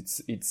that, because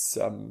it's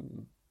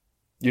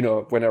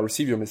when I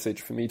received your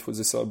message, for me, it was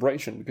a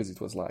celebration, because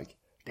it was like,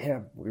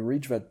 damn, we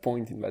reached that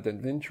point in that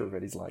adventure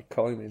that is like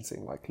calling me and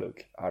saying, like,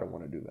 look, I don't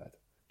want to do that.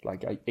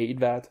 Like, I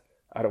ate that.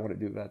 I don't want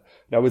to do that.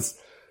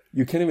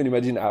 You can't even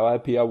imagine how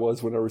happy I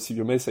was when I received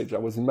your message. I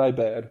was in my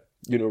bed,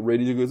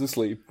 ready to go to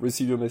sleep,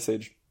 receive your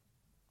message,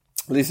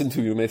 listen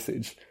to your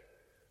message,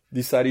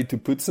 decided to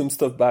put some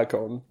stuff back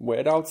on,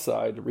 went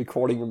outside,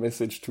 recording a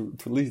message to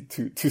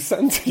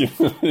send to you.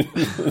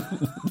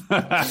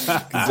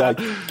 Because I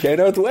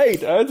cannot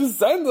wait. I have to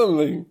send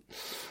something.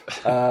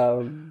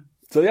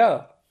 So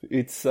yeah,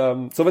 it's,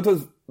 so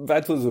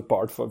that was a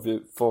part for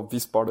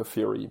this part of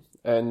theory.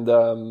 And,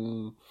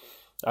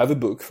 I have a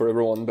book for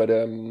everyone, but,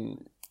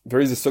 there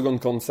is a second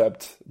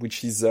concept,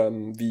 which is,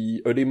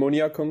 the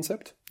eudaimonia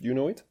concept. Do you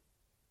know it?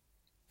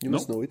 You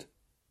must know it.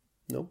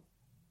 No?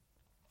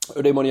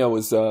 Eudaimonia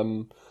was,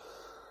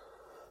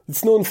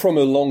 it's known from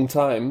a long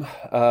time.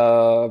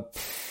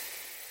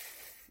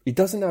 It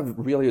doesn't have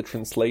really a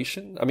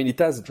translation. I mean, it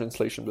has a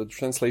translation, but the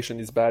translation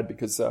is bad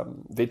because,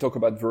 they talk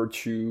about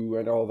virtue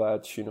and all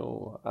that,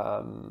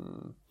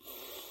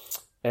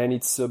 and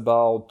it's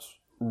about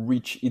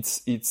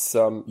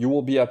you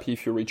will be happy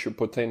if you reach your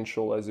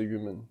potential as a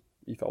human,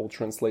 if I will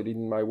translate it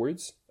in my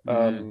words.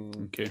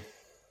 Okay.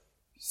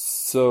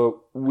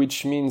 So,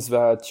 which means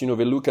that, they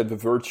look at the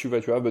virtue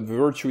that you have, but the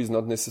virtue is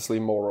not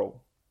necessarily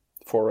moral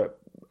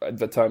at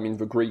that time in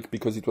the Greek,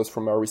 because it was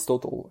from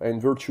Aristotle,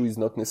 and virtue is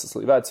not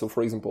necessarily that. So,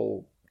 for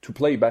example, to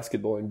play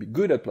basketball and be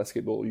good at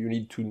basketball, you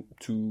need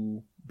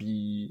to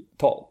be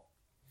tall.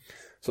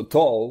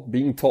 So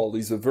being tall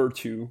is a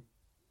virtue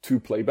to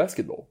play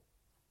basketball,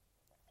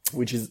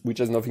 which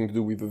has nothing to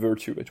do with the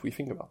virtue that we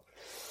think about.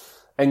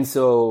 And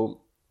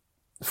so,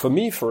 for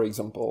me, for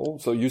example,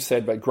 so you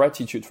said that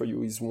gratitude for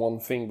you is one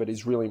thing that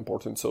is really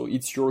important. So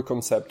it's your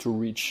concept to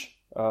reach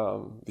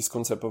this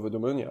concept of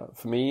eudaimonia.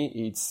 For me,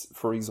 it's,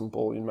 for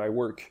example, in my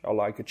work, I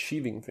like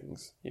achieving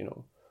things,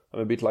 I'm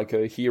a bit like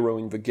a hero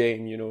in the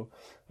game,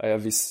 I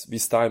have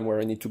this time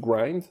where I need to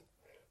grind.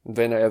 And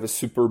then I have a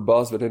super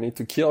boss that I need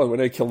to kill. And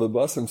when I kill the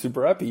boss, I'm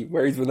super happy.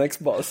 Where is the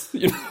next boss?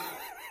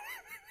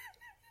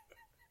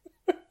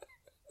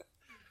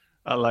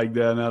 I like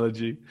the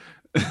analogy.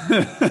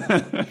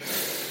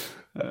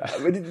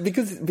 But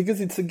because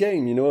it's a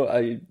game,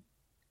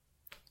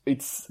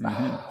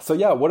 so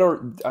yeah,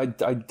 I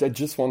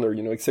just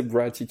wonder, except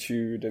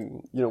gratitude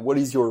and, what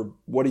is your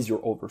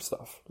other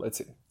stuff? Let's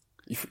say,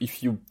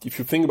 if you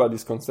think about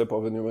this concept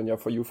of eudaimonia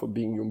for you, for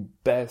being your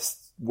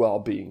best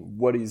well-being,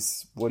 what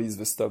is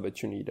the stuff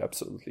that you need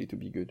absolutely to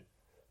be good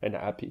and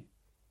happy?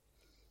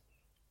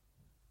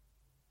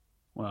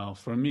 Well,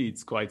 for me,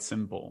 it's quite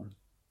simple.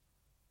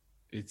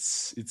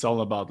 It's all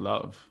about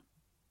love.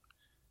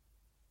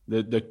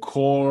 The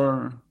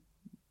core,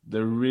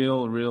 the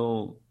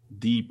real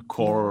deep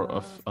core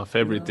of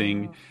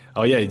everything.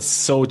 Oh yeah, it's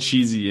so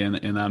cheesy,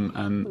 and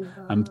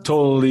I'm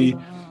totally.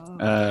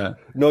 No,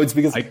 it's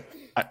because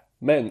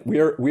man, we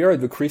are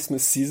at the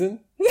Christmas season.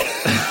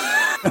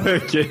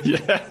 Okay,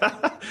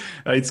 yeah,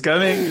 it's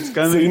coming.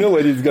 So you know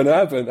what is gonna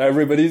happen?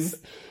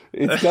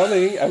 It's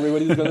coming.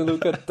 Everybody's gonna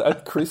look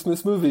at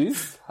Christmas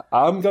movies.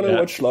 I'm gonna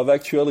watch Love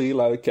Actually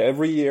like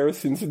every year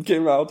since it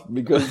came out,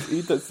 because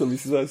so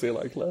this is why I say,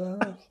 like,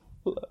 love.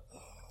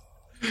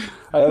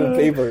 I have a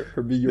paper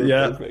for me. You're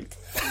perfect.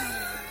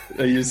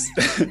 You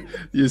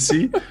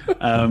see,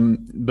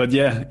 but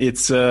yeah,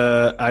 it's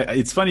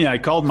funny. I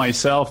called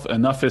myself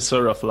an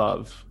officer of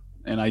love,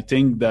 and I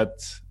think that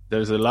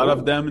there's a lot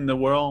of them in the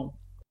world.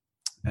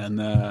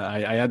 And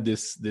I had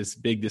this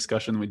big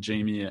discussion with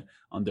Jamie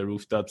on the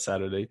rooftop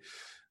Saturday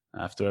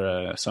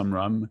after some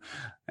rum,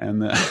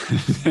 and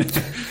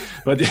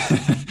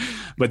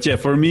but yeah,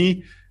 for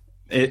me,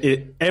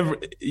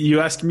 you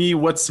ask me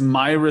what's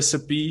my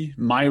recipe.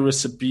 My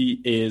recipe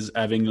is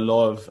having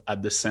love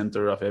at the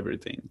center of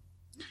everything.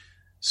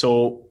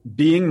 So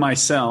being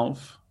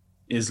myself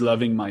is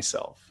loving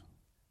myself.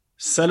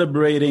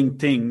 Celebrating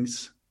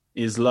things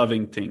is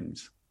loving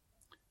things.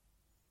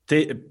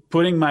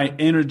 Putting my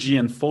energy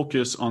and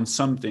focus on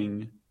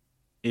something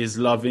is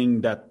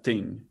loving that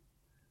thing.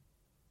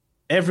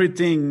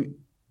 Everything,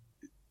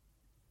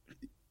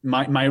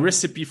 my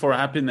recipe for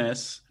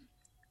happiness,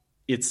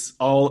 it's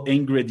all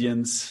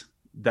ingredients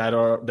that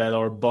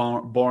are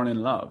born in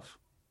love.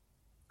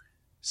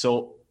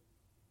 So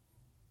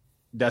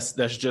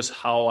that's just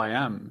how I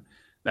am.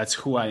 That's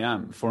who I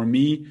am. For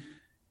me,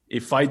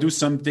 if I do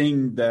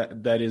something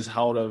that is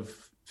out of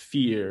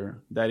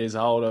fear, that is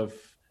out of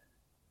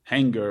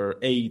anger,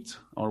 hate,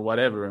 or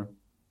whatever,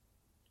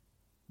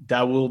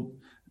 that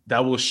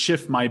will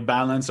shift my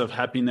balance of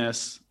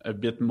happiness a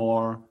bit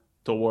more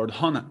toward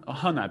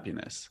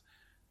unhappiness.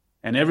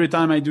 And every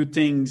time I do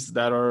things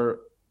that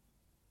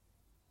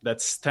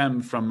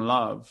stem from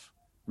love,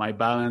 my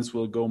balance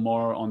will go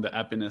more on the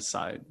happiness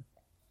side.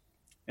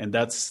 And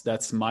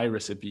that's my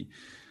recipe.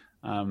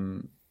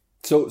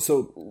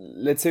 So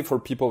let's say for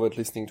people that are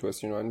listening to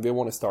us, and they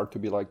want to start to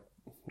be like,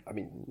 I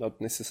mean, not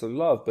necessarily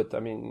love, but I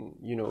mean,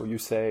 you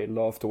say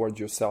love towards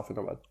yourself and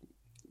all that.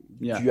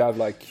 Yeah. Do you have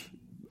like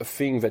a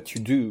thing that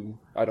you do,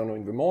 I don't know,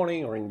 in the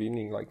morning or in the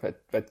evening, like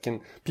that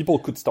people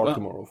could start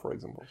tomorrow, for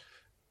example?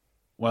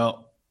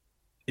 Well,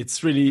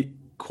 it's really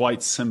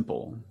quite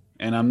simple.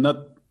 And I'm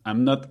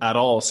not at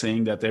all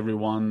saying that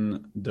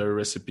everyone, the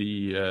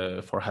recipe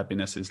for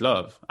happiness is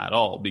love at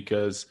all,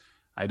 because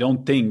I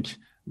don't think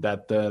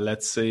that,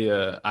 let's say,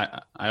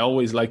 I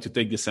always like to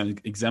take this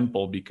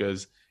example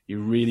because it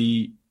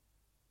really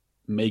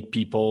make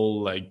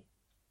people like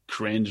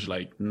cringe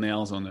like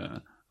nails on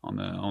a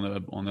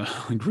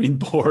green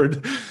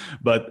board.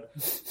 But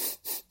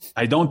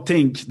I don't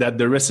think that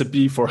the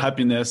recipe for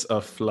happiness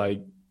of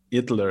like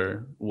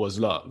Hitler was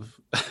love.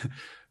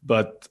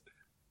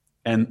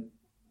 And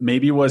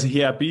maybe was he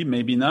happy,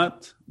 maybe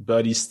not,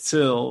 but he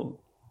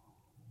still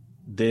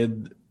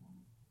did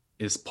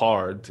his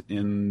part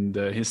in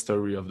the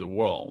history of the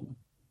world.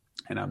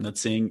 And I'm not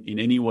saying in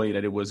any way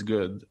that it was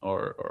good,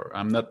 or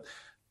I'm not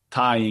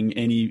tying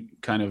any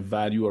kind of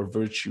value or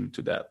virtue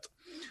to that.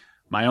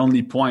 My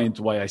only point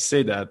why I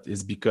say that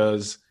is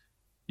because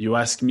you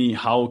ask me,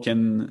 how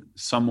can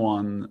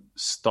someone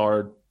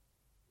start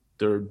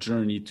their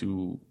journey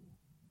to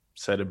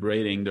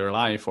celebrating their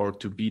life or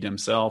to be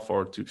themselves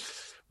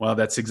well,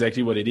 that's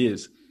exactly what it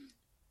is.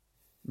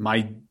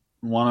 One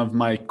of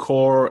my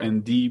core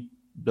and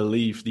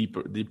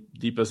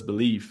deepest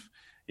belief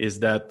is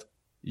that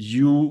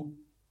you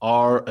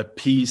are a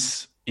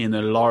piece in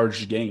a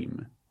large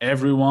game.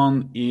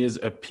 Everyone is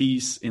a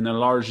piece in a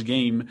large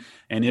game.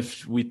 And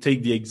if we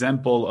take the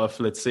example of,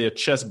 let's say, a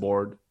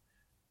chessboard,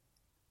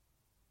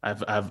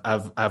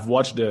 I've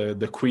watched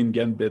the Queen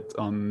Gambit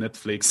on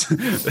Netflix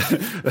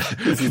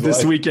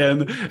this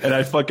weekend, and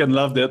I fucking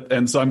loved it.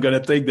 And so I'm gonna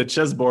take the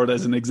chessboard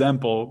as an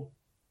example.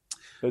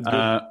 That's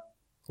good.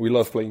 We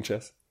love playing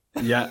chess.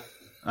 Yeah,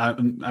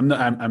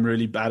 I'm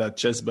really bad at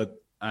chess,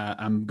 but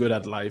I'm good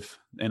at life,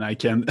 and I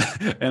can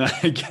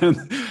take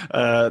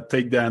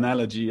the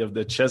analogy of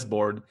the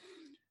chessboard.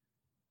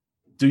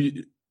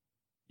 You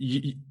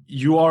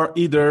are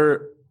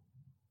either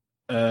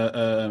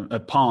a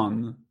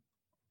pawn,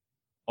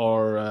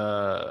 or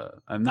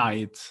a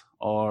knight,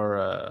 or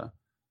a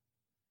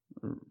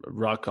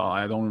rock.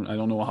 I don't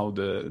know how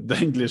the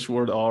English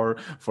word are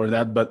for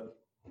that, but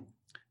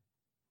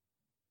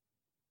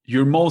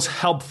your most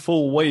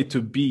helpful way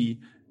to be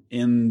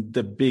in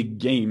the big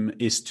game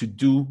is to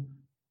do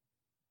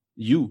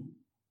you.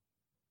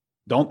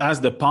 Don't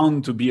ask the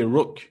pawn to be a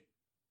rook.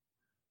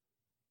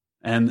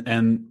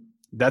 And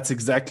that's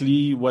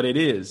exactly what it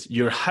is.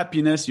 Your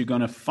happiness, you're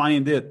going to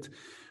find it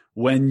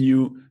when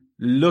you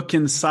look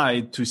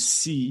inside to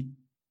see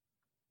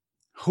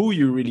who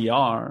you really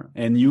are,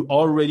 and you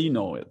already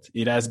know it.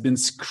 It has been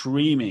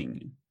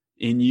screaming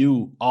in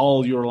you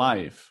all your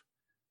life.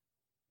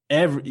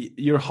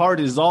 Your heart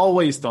is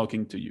always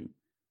talking to you.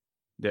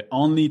 The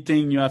only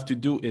thing you have to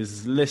do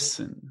is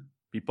listen.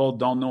 People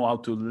don't know how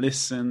to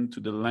listen to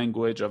the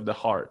language of the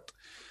heart.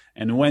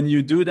 And when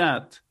you do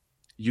that,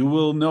 you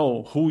will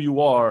know who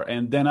you are.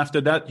 And then after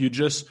that, you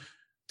just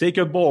take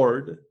a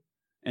board,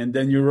 and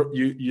then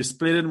you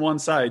split it one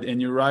side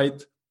and you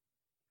write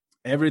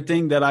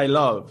everything that I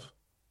love.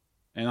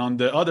 And on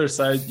the other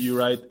side, you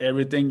write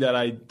everything that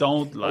I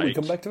don't like. We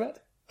come back to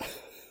that?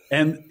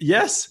 And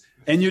yes,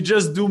 and you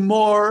just do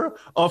more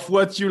of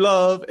what you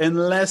love and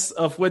less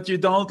of what you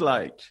don't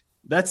like.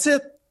 That's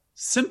it.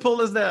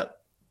 Simple as that.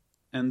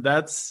 And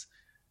that's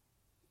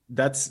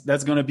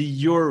going to be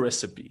your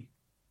recipe.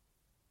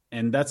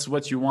 And that's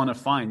what you want to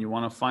find. You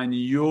want to find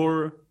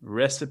your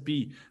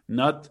recipe,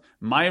 not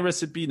my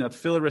recipe, not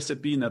Phil's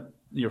recipe, not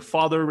your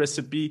father's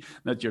recipe,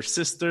 not your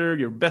sister,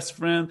 your best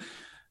friend,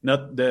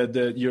 not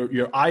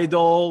your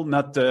idol,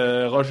 not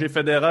Roger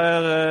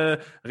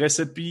Federer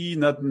recipe,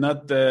 not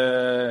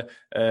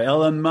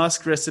Elon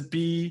Musk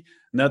recipe,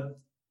 not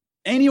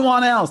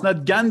anyone else,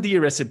 not Gandhi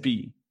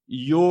recipe.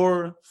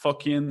 Your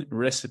fucking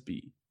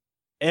recipe.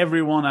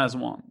 Everyone has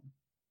one.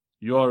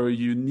 You are a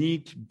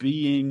unique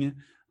being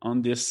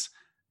on this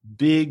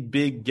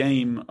big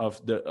game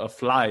of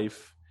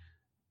life.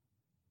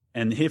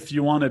 And if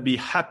you want to be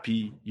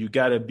happy, you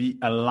got to be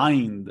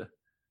aligned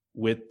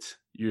with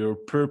your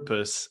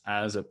purpose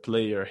as a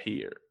player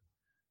here.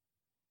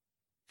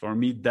 For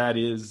me, that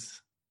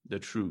is the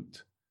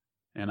truth.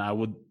 And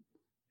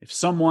if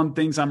someone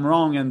thinks I'm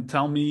wrong and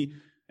tell me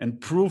and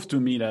prove to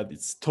me that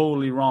it's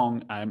totally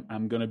wrong,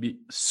 I'm going to be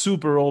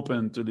super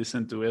open to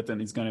listen to it,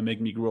 and it's going to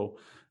make me grow.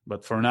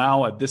 But for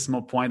now, at this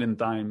point in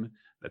time,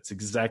 that's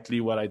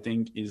exactly what I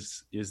think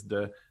is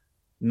the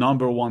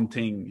number one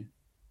thing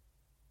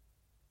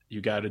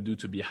you got to do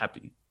to be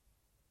happy.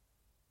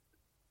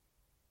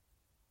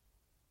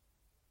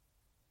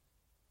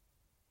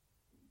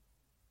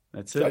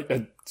 That's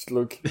it.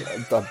 Look,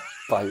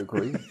 I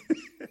agree.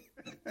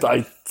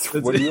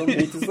 What do you want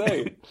me to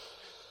say?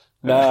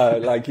 Nah,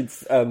 like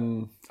it's.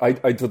 I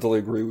totally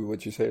agree with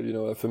what you said. You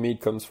know, for me,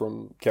 it comes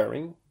from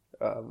caring,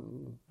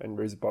 and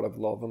there is a part of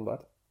love on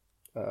that.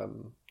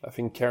 I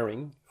think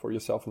caring for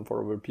yourself and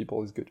for other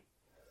people is good.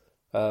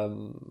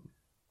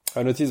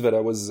 I noticed that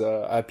I was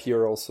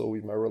happier also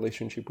with my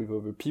relationship with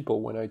other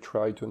people when I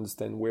tried to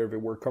understand where they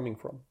were coming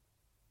from,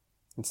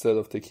 instead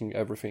of taking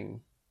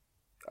everything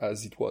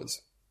as it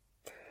was.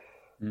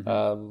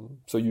 Mm-hmm.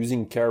 So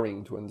using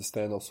caring to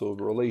understand also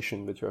the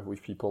relation that you have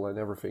with people and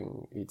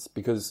everything, it's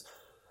because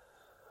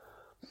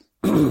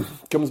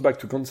it comes back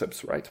to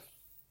concepts, right?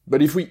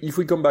 But if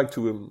we come back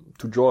to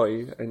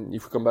joy, and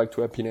if we come back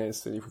to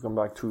happiness, and if we come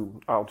back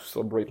to how to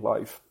celebrate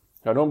life,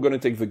 I know I'm going to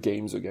take the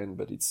games again,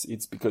 but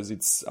it's because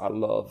I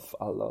love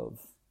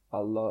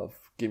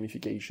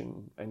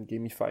gamification and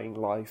gamifying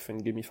life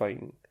and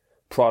gamifying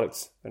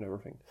products and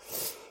everything.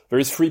 There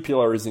is 3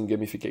 pillars in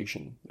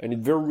gamification, and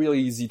it's very really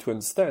easy to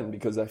understand,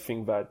 because I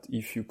think that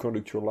if you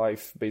conduct your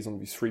life based on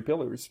these 3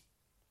 pillars,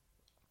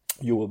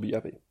 you will be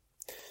happy.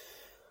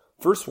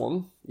 First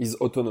one is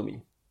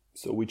autonomy.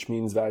 So which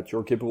means that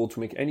you're capable to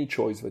make any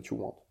choice that you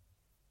want.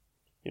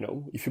 You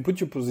know, if you put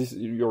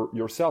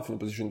yourself in a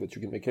position that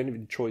you can make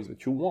any choice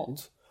that you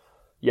want,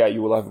 yeah,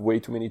 you will have way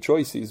too many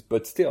choices,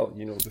 but still,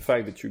 you know, the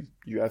fact that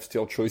you have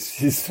still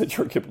choices that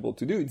you're capable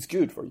to do, it's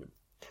good for you.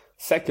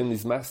 Second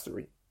is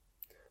mastery.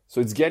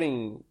 So it's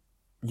getting,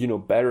 you know,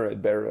 better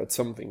at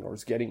something, or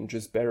it's getting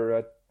just better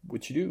at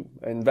what you do.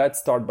 And that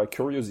starts by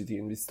curiosity,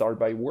 and it starts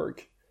by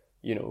work.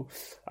 You know,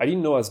 I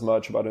didn't know as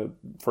much about,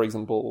 for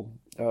example,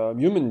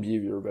 human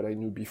behavior that I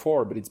knew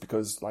before, but it's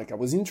because like I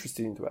was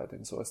interested into that.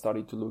 And so I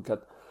started to look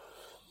at,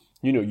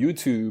 you know,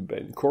 YouTube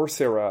and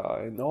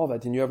Coursera and all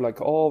that. And you have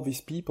like all these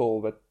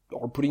people that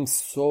are putting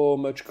so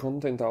much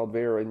content out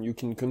there, and you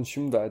can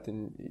consume that.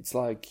 And it's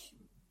like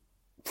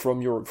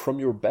from your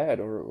bed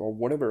or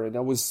whatever. And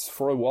I was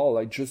for a while,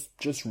 like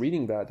just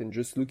reading that and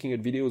just looking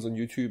at videos on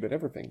YouTube and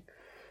everything.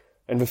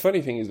 And the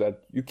funny thing is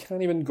that you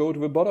can't even go to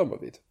the bottom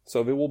of it.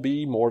 So there will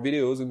be more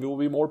videos, and there will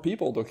be more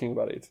people talking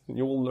about it, and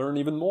you will learn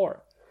even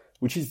more,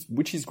 which is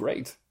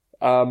great.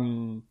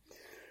 And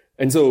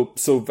so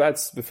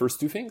that's the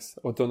first 2 things,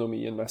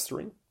 autonomy and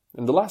mastery.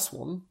 And the last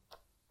one,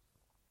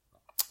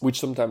 which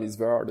sometimes is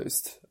the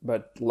hardest,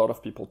 but a lot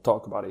of people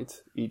talk about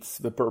it, it's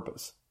the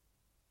purpose.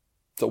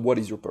 So what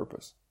is your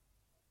purpose?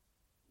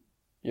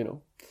 You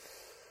know?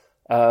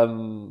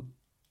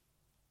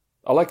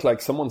 I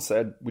like someone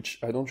said, which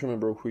I don't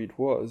remember who it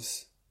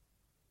was,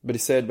 but he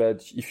said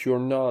that if you're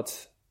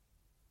not,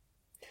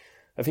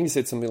 I think he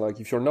said something like,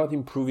 if you're not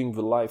improving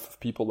the life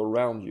of people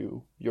around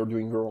you, you're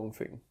doing the wrong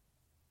thing.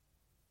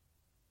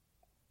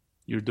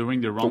 You're doing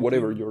the wrong thing?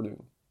 Whatever you're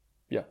doing.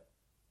 Yeah.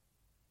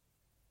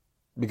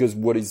 Because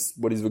what is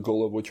the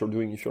goal of what you're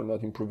doing if you're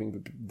not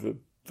improving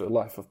the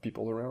life of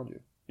people around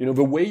you? You know,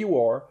 the way you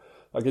are,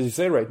 like as you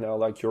say right now,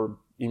 like you're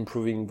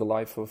improving the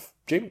life of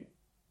Jamie,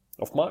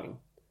 of mine.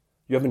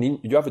 You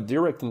have a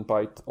direct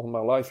impact on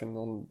my life and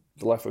on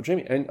the life of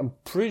Jamie. And I'm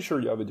pretty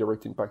sure you have a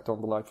direct impact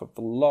on the life of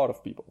a lot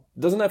of people. It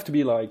doesn't have to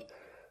be like,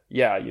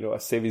 yeah, you know, I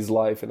save his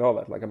life and all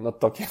that. Like, I'm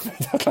not talking about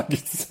that. Like,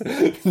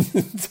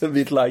 it's a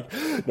bit like,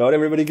 not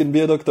everybody can be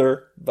a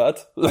doctor,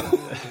 but,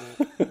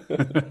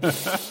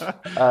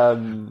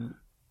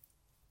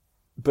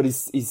 but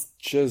it's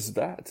just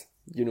that,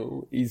 you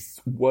know,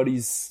 what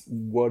is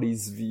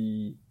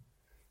the,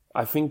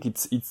 I think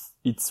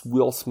it's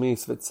Will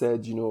Smith that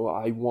said, you know,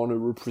 I want to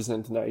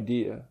represent an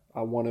idea.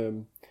 I want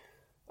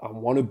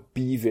to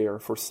be there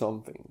for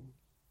something,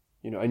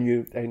 you know,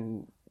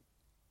 and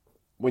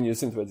when you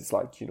listen to it, it's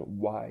like, you know,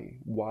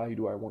 why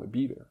do I want to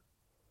be there?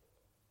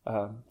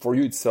 For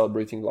you, it's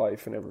celebrating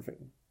life and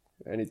everything.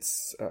 And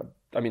it's,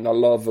 I mean, I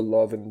love the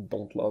love and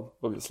don't love,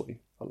 obviously.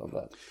 I love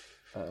that.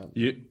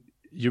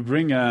 You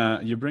bring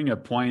a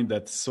point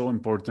that's so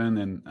important,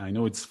 and I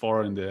know it's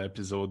far in the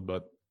episode,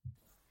 but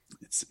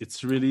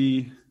it's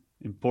really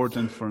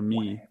important for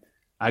me.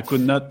 I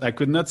could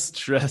not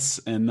stress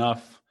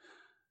enough.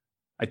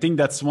 I think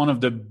that's one of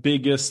the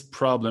biggest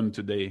problem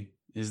today,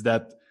 is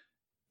that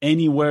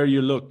anywhere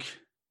you look,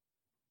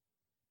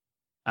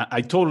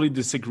 I totally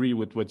disagree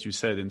with what you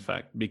said, in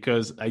fact,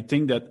 because I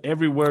think that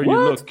everywhere you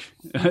look,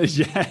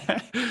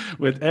 yeah,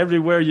 with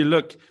everywhere you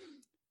look,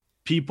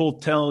 people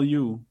tell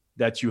you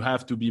that you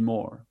have to be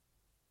more.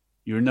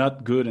 You're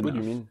not good enough.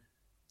 What do you mean?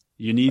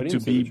 You need to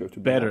be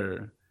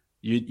better.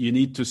 You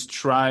need to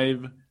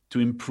strive to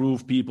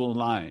improve people's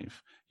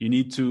life. You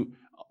need to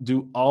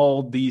do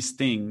all these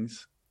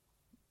things.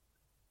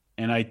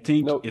 And I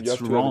think it's wrong. You have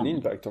to have an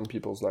impact on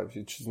people's lives.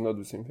 It's not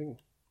the same thing.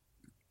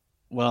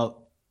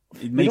 Well,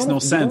 it makes no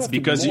sense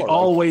because you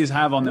always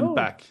have an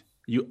impact.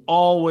 You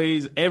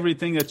always,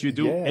 everything that you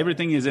do,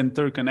 everything is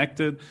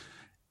interconnected.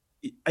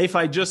 If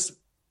I just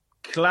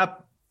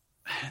clap,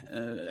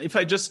 if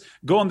I just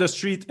go on the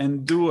street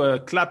and do a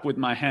clap with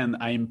my hand,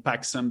 I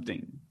impact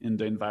something in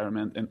the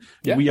environment. And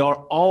we are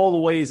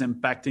always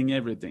impacting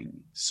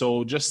everything.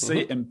 So just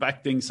say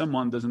impacting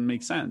someone doesn't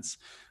make sense.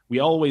 We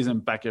always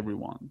impact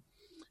everyone.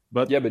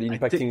 But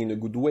impacting in a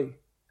good way.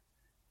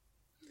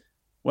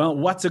 Well,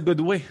 what's a good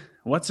way?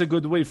 What's a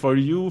good way for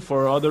you,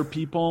 for other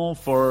people,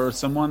 for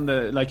someone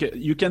that, like,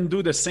 you can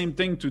do the same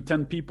thing to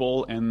 10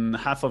 people and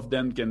half of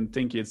them can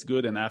think it's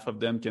good and half of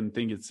them can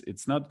think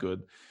it's not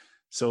good.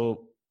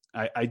 So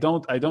I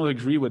don't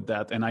agree with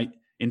that. And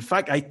in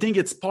fact, I think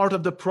it's part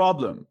of the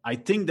problem. I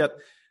think that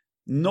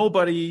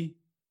nobody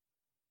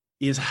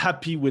is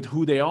happy with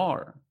who they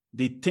are.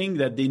 They think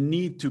that they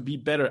need to be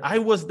better. I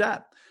was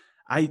that.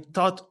 I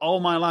thought all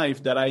my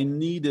life that I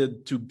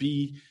needed to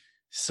be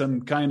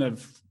some kind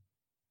of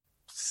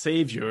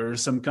savior,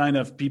 some kind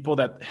of people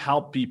that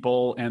help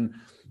people, and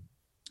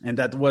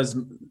that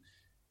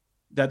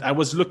I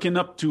was looking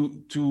up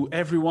to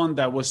everyone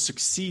that was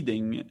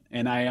succeeding,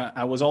 and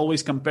I was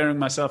always comparing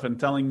myself and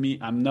telling me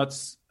I'm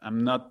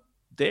not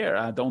there.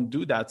 I don't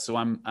do that, so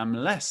I'm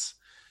less.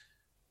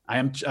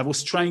 I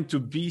was trying to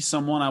be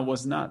someone I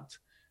was not.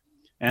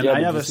 And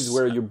this is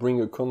where you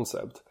bring a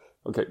concept.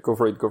 Okay, go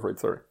for it.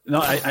 Sorry.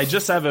 No, I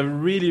just have a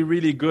really,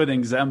 really good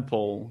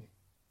example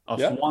of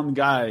one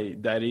guy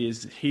that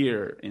is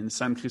here in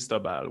San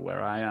Cristobal,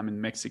 where I am in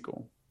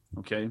Mexico.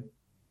 Okay.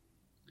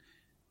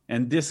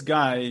 And this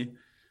guy,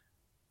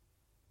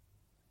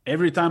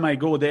 every time I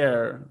go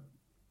there,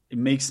 it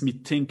makes me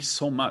think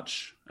so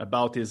much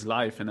about his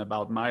life and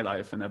about my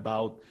life and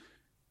about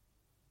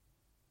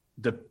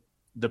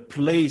the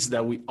place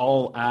that we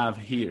all have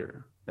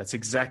here. That's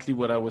exactly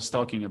what I was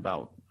talking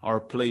about, our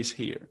place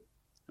here.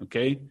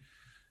 Okay?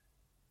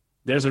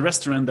 There's a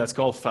restaurant that's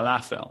called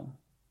Falafel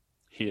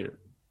here.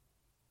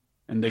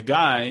 And the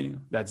guy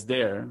that's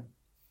there,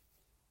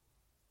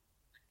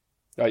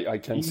 I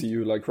can't see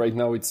you. Like right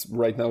now it's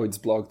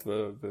blocked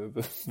the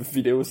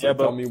video, so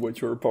tell me what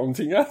you're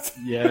pointing at.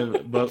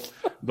 but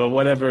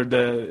whatever,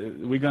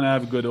 we're gonna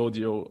have good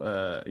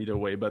audio either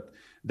way. But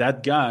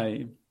that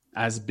guy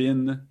has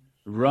been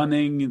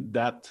running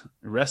that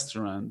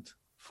restaurant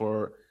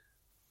for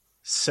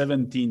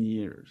 17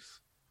 years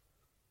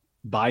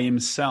by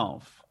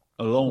himself,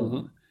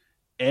 alone,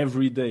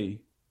 every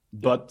day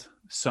but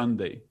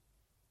Sunday.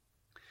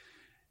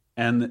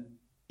 And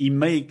he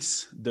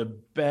makes the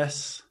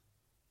best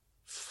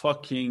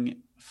fucking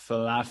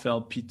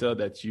falafel pita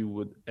that you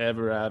would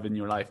ever have in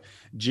your life.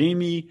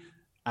 Jamie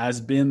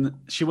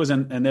she was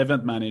an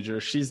event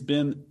manager. She's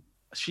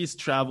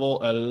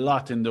traveled a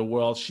lot in the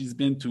world. She's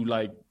been to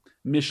like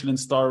Michelin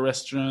star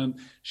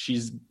restaurant.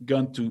 She's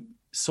gone to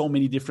so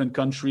many different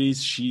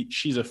countries.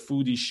 She's a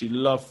foodie. She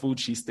loves food.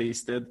 She's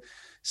tasted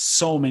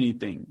so many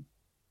things.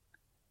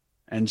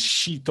 And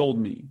she told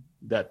me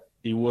that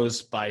it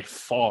was by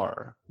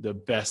far the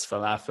best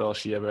falafel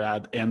she ever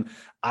had. And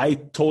I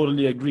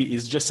totally agree.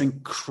 It's just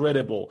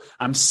incredible.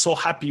 I'm so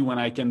happy when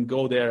I can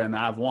go there and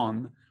have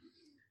one.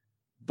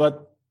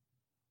 But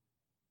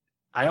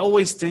I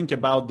always think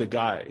about the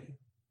guy.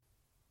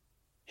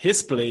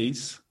 His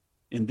place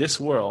in this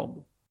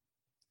world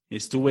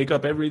is to wake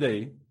up every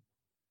day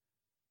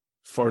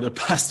for the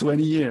past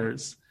 20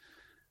 years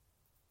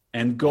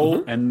and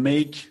go and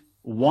make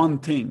one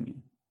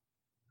thing.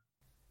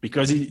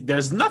 Because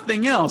there's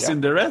nothing else in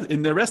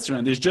the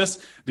restaurant. It's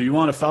just, do you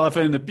want a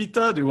falafel in a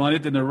pita? Do you want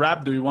it in a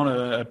wrap? Do you want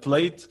a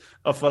plate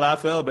of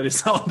falafel? But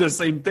it's all the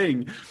same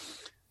thing.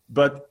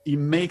 But he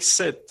makes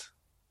it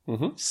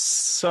with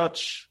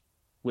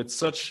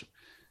such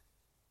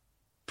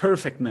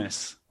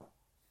perfectness.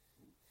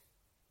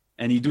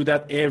 And he do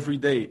that every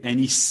day.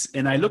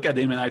 And I look at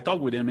him and I talk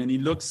with him and he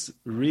looks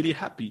really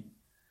happy.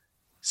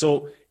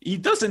 So he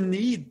doesn't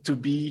need to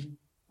be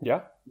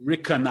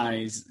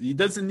recognized. He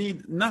doesn't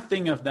need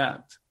nothing of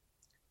that.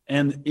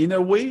 And in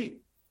a way,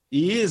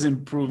 he is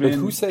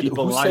improving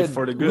people's life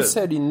for the good. Who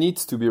said he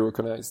needs to be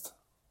recognized?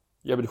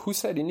 Yeah, but who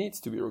said he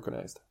needs to be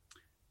recognized?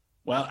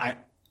 Well,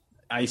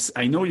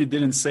 I know you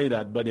didn't say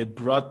that, but it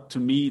brought to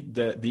me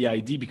the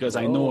idea because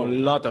I know a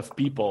lot of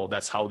people,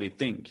 that's how they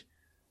think.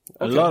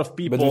 Okay. A lot of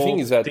people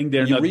think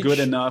they're not good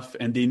enough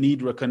and they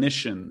need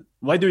recognition.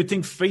 Why do you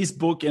think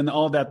Facebook and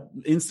all that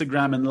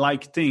Instagram and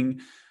like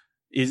thing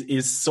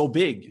is so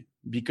big?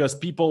 Because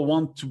people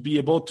want to be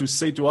able to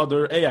say to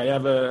other, hey, I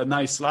have a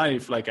nice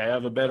life, like I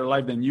have a better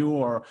life than you,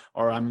 or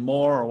I'm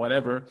more, or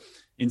whatever,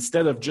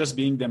 instead of just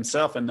being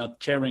themselves and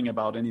not caring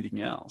about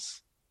anything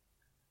else.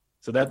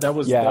 So that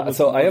was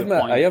so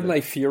I have my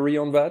theory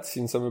on that.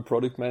 Since I'm a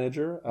product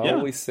manager, I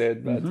always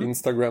said that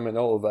Instagram and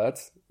all of that.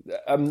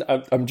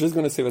 I'm just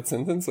gonna say that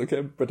sentence,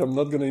 okay? But I'm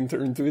not gonna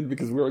enter into it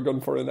because we are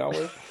gone for an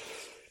hour.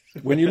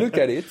 When you look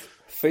at it,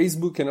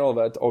 Facebook and all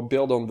that are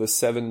built on the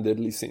 7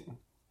 deadly sins.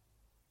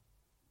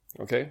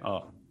 Okay?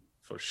 Oh,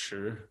 for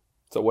sure.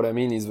 So what I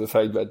mean is the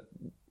fact that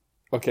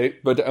Okay,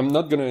 but I'm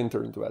not going to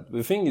enter into that.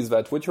 The thing is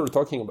that what you're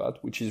talking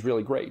about, which is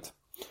really great,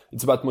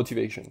 it's about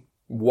motivation.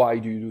 Why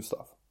do you do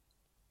stuff?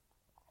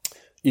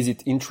 Is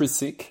it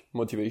intrinsic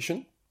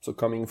motivation, so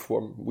coming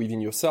from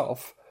within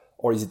yourself,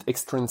 or is it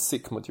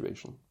extrinsic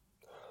motivation?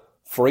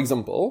 For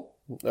example,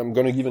 I'm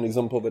going to give an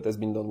example that has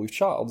been done with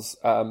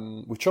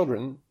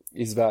children,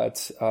 is that,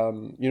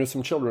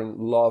 some children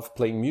love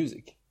playing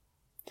music.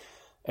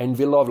 And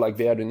they love, like,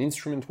 they had an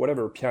instrument,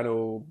 whatever,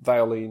 piano,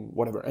 violin,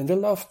 whatever, and they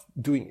love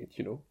doing it,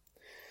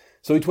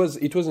 So it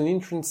was an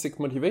intrinsic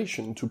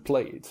motivation to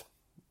play it.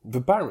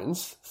 The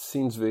parents,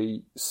 since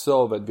they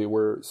saw that they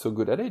were so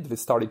good at it, they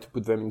started to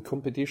put them in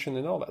competition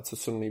and all that. So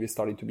suddenly they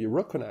started to be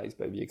recognized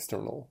by the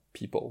external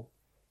people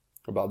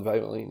about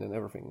violin and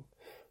everything.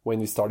 When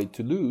they started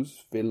to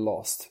lose, they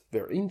lost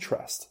their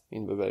interest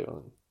in the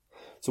violin.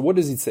 So what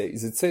does it say?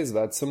 It says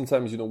that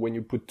sometimes, when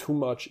you put too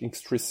much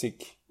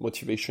intrinsic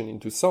motivation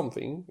into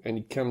something, and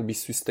it can't be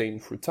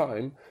sustained through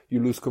time,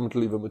 you lose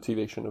completely the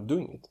motivation of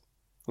doing it.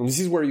 And this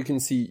is where you can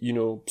see,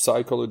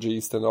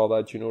 psychologists and all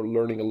that,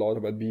 learning a lot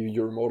about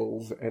behavior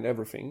models and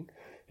everything.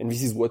 And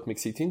this is what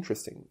makes it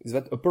interesting, is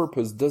that a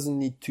purpose doesn't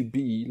need to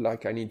be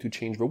like, I need to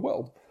change the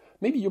world.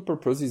 Maybe your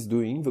purpose is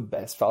doing the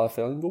best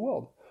falafel in the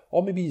world.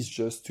 Or maybe it's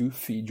just to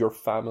feed your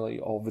family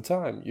all the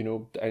time,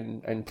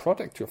 and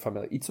protect your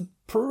family. It's a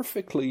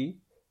perfectly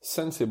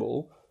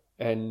sensible,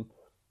 and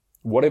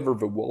whatever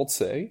the world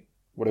say,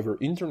 whatever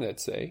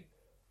internet say,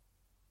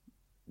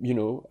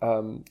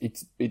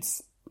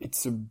 it's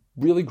a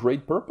really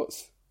great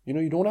purpose.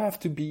 You don't have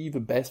to be the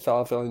best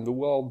falafel in the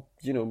world,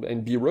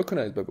 and be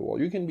recognized by the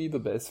world. You can be the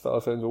best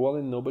falafel in the world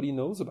and nobody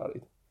knows about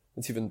it.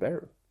 It's even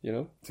better,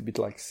 It's a bit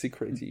like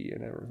secrecy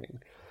and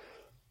everything.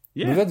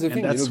 Yeah, but that's the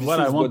thing. That's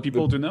what I want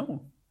people to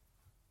know.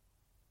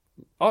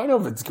 I know,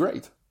 that's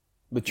great.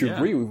 But you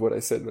agree with what I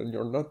said, and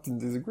you're not in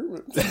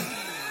disagreement.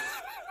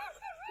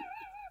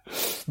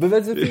 But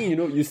that's the thing,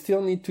 you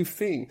still need to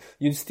think.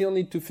 You still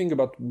need to think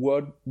about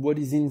what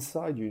is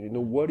inside you,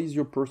 what is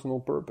your personal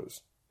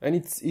purpose. And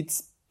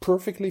it's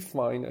perfectly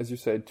fine, as you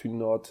said, to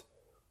not,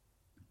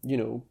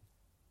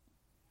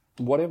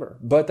 whatever.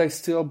 But I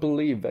still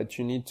believe that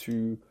you need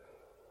to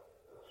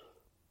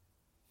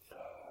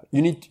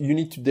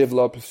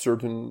develop a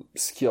certain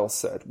skill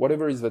set.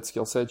 Whatever is that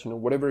skill set,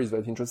 whatever is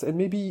that interest. And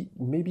maybe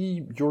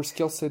your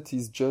skill set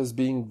is just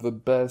being the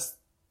best,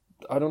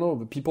 I don't know,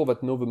 the people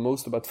that know the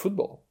most about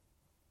football.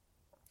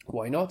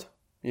 Why not?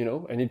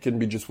 And it can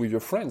be just with your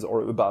friends,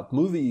 or about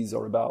movies,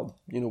 or about,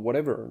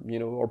 whatever,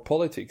 or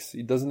politics.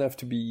 It doesn't have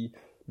to be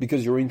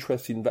because your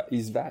interest in that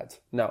is that.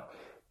 Now,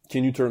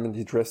 can you turn an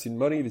interest in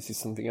money? This is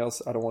something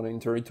else. I don't want to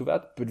enter into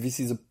that, but this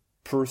is I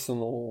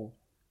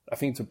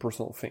think it's a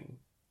personal thing.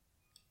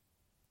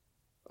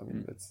 I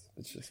mean, that's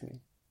just me.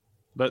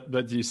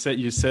 But you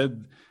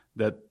said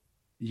that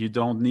you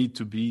don't need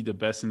to be the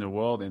best in the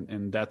world,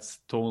 and that's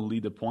totally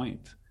the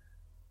point.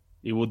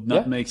 It would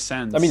not make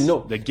sense. I mean,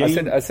 no. The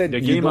game, I said the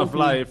game of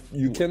life.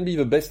 You can be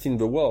the best in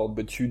the world,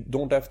 but you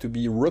don't have to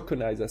be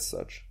recognized as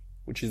such,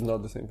 which is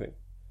not the same thing.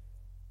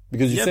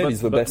 Because you said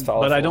it's the best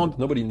falafel. But I don't.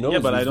 Nobody knows. Yeah,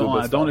 but I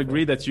don't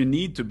agree that you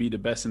need to be the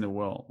best in the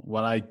world.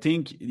 What I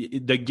think,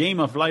 the game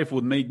of life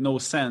would make no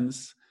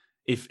sense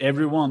if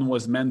everyone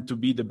was meant to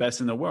be the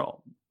best in the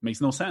world. Makes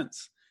no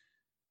sense,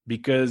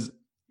 because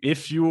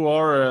if you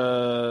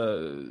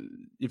are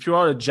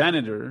a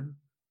janitor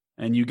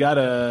and you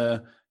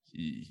gotta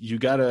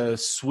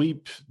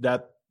sweep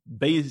that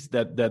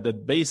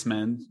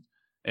basement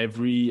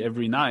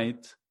every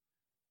night,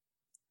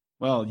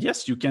 well,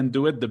 yes, you can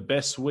do it the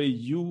best way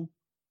you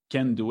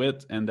can do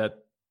it, and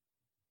that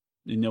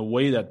in a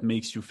way that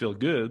makes you feel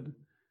good.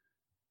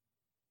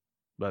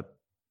 But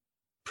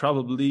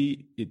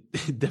probably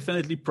it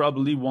definitely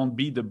probably won't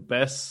be the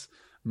best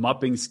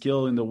mopping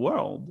skill in the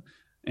world,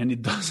 and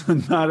it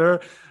doesn't matter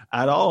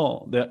at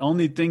all. The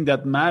only thing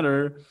that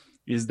matters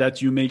is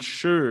that you make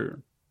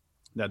sure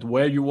that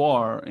where you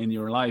are in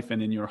your life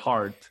and in your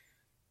heart,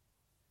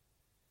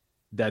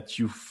 that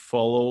you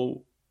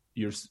follow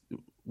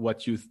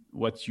what you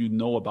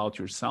know about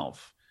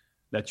yourself,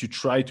 that you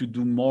try to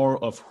do more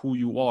of who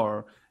you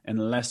are and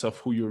less of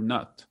who you're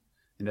not,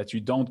 and that you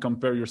don't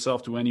compare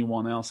yourself to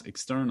anyone else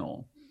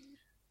external.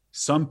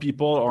 Some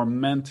people are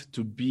meant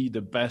to be the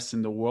best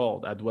in the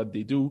world at what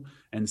they do,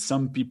 and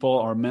some people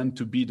are meant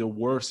to be the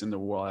worst in the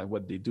world at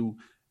what they do,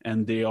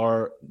 and they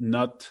are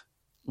not.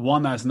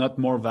 One has not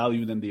more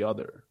value than the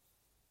other.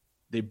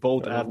 They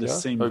both have the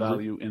same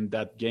value in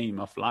that game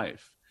of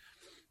life.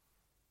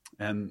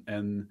 And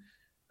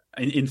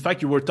in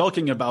fact, you were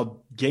talking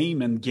about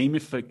game and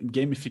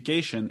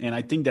gamification, and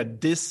I think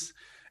that this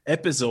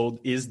episode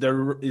is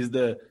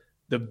the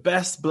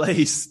best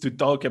place to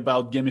talk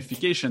about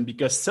gamification,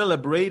 because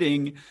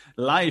celebrating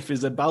life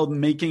is about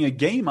making a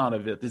game out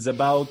of it. It's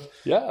about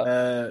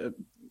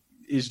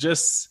it's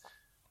just.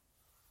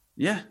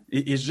 Yeah,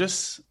 it's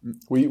just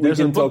we there's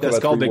can a book talk that's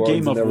about called The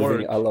Game of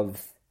Work. I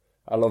love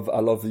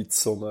it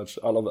so much.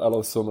 I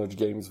love so much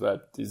games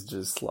that is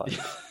just like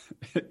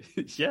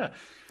yeah.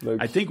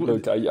 I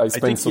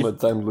spend so much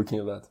time looking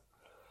at that.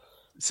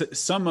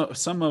 Some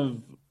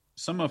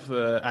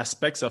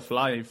aspects of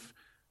life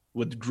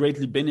would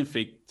greatly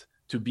benefit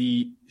to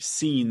be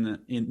seen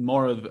in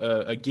more of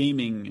a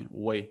gaming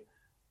way,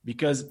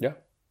 because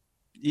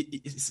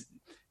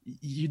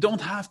you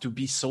don't have to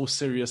be so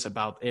serious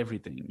about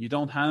everything. You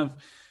don't have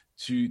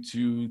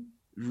to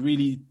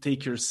really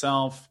take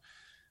yourself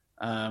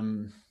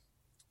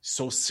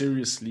so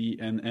seriously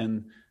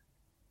and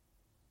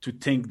to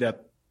think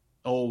that,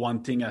 oh,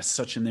 one thing has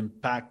such an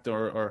impact,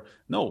 or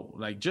no,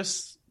 like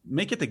just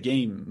make it a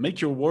game, make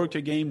your work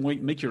a game,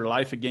 make your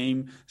life a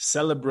game,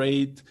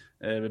 celebrate,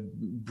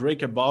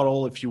 break a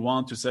bottle if you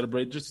want to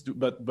celebrate,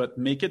 but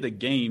make it a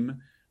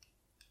game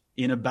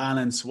in a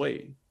balanced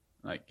way.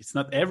 Like, it's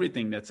not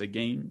everything that's a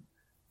game,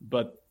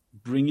 but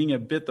bringing a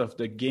bit of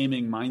the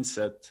gaming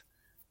mindset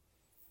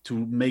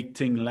to make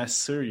things less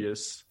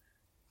serious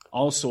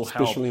also helps.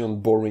 Especially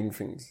on boring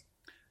things.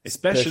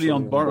 Especially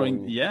on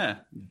boring. Yeah,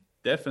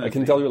 definitely. I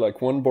can tell you,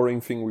 like, one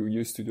boring thing we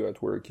used to do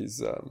at work is,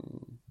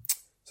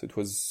 so it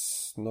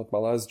was not my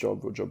last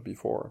job or job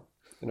before.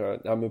 You know,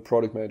 I'm a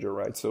product manager,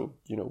 right? So,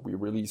 you know, we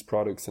release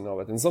products and all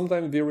that. And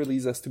sometimes the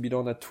release has to be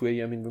done at 2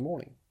 a.m. in the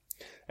morning.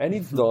 And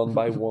it's done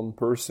by one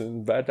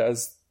person that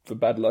has the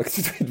bad luck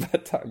to do it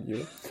that time, you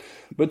know.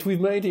 But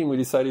with my team,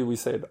 we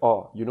said,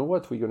 oh, you know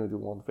what? We're going to do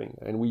one thing.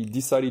 And we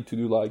decided to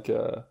do like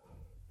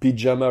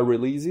pajama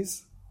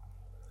releases.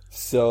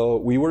 So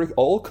we were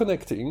all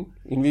connecting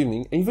in the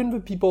evening. Even the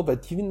people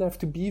that didn't have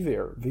to be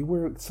there, they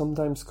were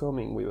sometimes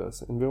coming with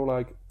us. And they were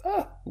like,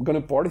 we're going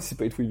to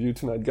participate with you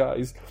tonight,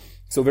 guys.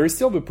 So there is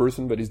still the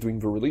person that is doing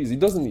the release. He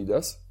doesn't need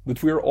us,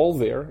 but we're all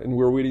there and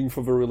we're waiting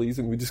for the release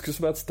and we discuss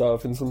about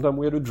stuff. And sometimes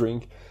we had a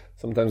drink.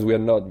 Sometimes we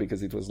had not,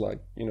 because it was like,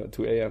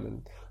 2 a.m.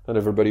 and not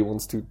everybody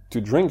wants to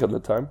drink at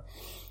the time.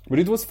 But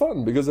it was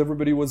fun because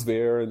everybody was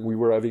there and we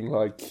were having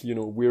like,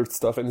 weird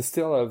stuff. And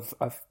still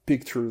have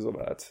pictures of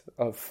that,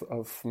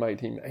 of my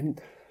team.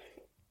 And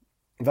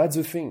that's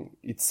the thing.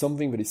 It's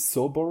something that is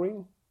so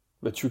boring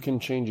that you can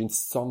change into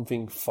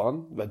something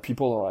fun, that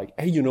people are like,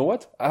 hey, you know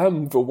what?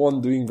 I'm the one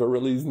doing the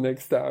release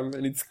next time,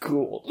 and it's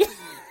cool.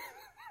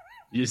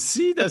 You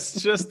see, that's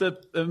just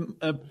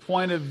a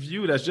point of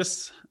view. That's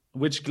just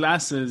which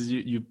glasses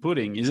you're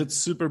putting. Is it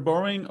super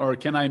boring, or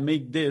can I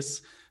make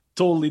this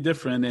totally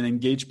different and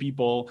engage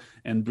people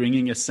and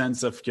bringing a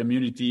sense of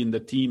community in the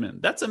team? And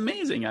that's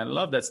amazing. I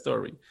love that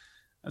story.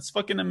 That's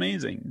fucking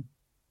amazing.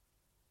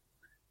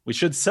 We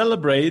should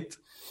celebrate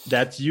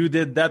that you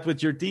did that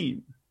with your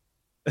team.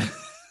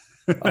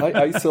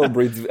 I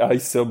celebrate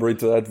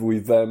that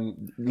with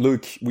them.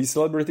 Look, we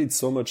celebrated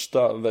so much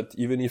stuff that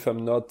even if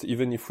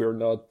we're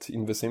not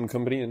in the same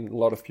company, and a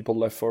lot of people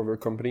left for their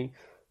company,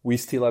 we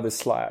still have a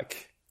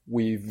Slack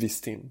with this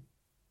team.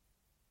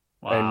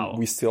 Wow. And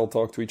we still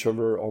talk to each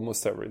other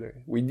almost every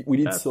day. We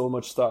did so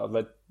much stuff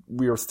that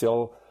we are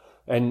still,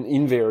 and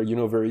in there,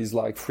 there is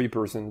like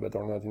 3% that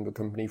are not in the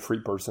company,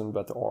 3%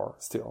 that are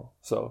still.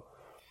 So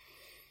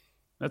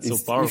that's so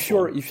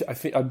powerful.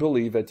 I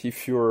believe that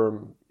if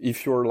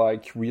you're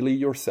like really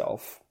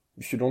yourself,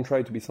 if you don't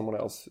try to be someone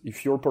else,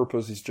 if your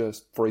purpose is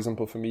just, for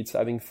example, for me, it's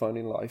having fun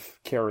in life,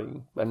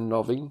 caring and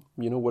loving,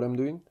 what I'm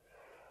doing.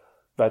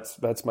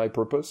 That's my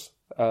purpose.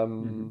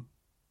 Mm-hmm.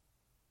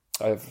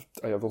 I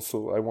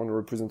want to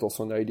represent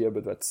also an idea,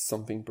 but that's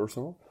something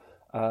personal.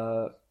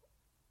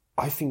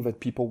 I think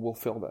that people will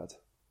feel that.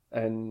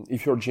 And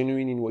if you're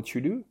genuine in what you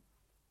do,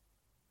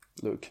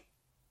 look,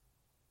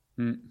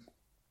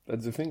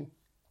 that's the thing.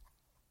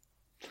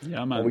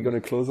 Yeah, man. Are we going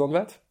to close on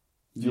that?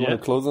 Do you want to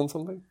close on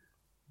something?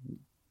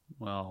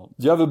 Well,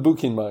 do you have a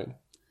book in mind?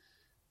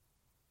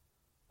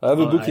 I have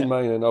a book in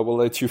mind, and I will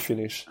let you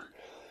finish.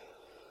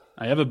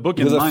 I have a book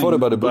in mind. Because I thought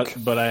about a book.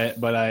 But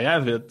I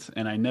have it,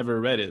 and I never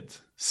read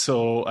it.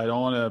 So I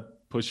don't want to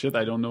push it.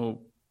 I don't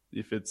know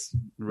if it's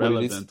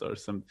relevant or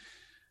some.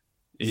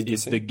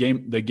 It's the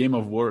game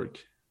of work.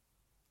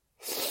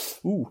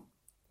 Ooh.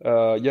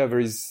 There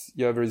is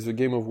a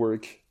game of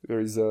work. There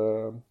is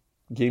a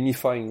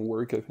gamifying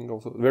work, I think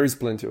also. There is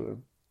plenty of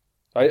them.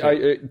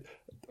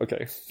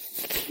 Okay.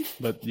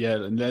 But yeah,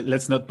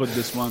 let's not put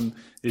this one.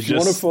 If you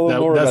want to follow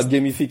more about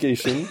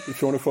gamification,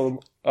 if you want to follow...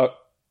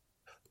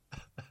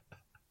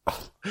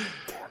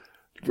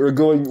 We're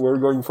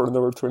going for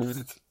another 20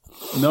 minutes.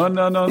 No.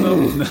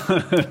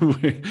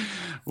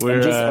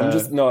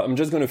 I'm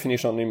just going to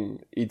finish on him.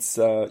 It's,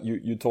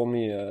 you told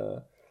me,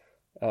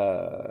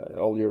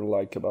 earlier,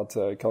 like about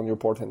Cal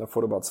Newport, and I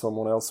thought about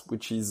someone else,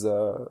 which is,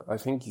 I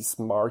think it's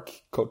Mark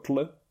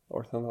Kotler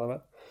or something like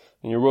that.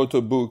 And he wrote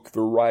a book,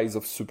 The Rise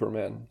of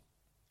Superman.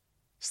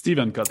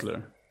 Steven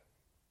Kotler.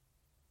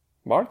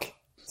 Mark?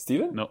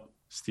 Steven? No,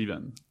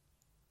 Steven.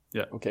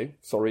 Yeah. Okay,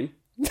 sorry.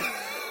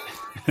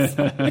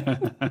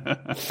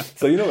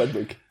 So you know that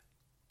book?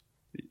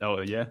 Oh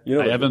yeah,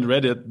 I haven't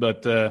read it,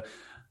 but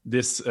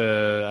this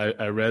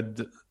I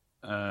read.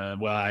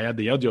 I had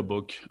the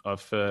audiobook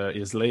of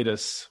his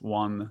latest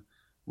one,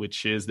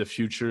 which is "The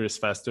Future is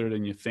Faster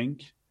Than You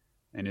Think,"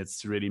 and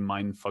it's really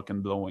mind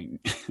fucking blowing.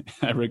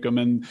 I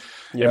recommend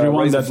Yeah,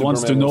 everyone Rise that of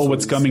wants to Superman know also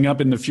what's is- coming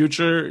up in the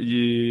future.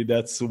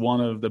 That's one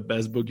of the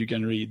best books you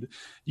can read.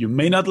 You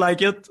may not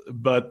like it,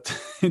 but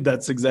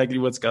that's exactly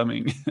what's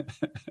coming.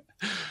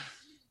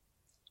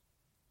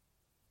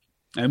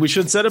 And we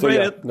should So celebrate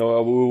yeah, it.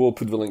 no, we will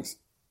put the links.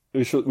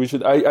 We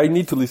should. I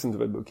need to listen to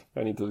that book.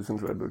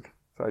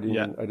 So I didn't.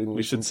 Yeah, I didn't.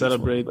 we should listen to this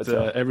one, celebrate but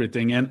yeah.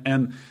 everything.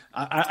 And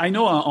I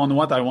know on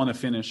what I want to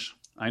finish.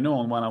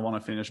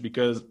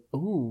 Because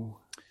Ooh.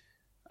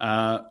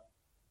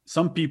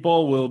 some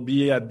people will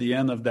be at the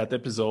end of that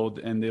episode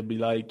and they'll be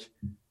like,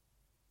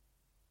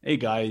 "Hey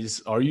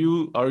guys, are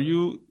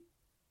you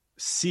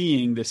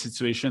seeing the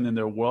situation in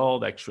their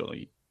world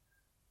actually?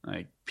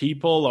 Like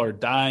people are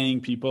dying,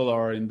 people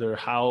are in their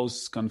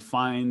house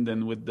confined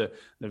and with the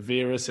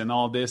virus and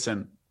all this."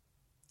 And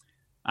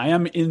I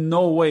am in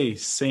no way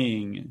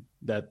saying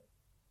that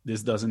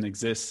this doesn't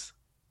exist.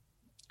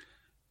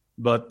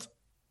 But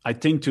I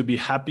think to be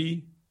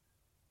happy,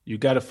 you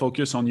got to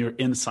focus on your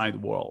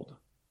inside world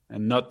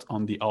and not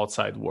on the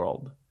outside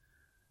world.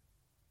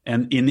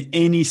 And in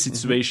any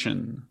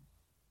situation,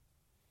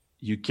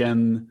 you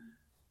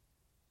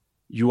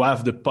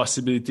have the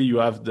possibility, you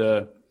have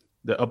the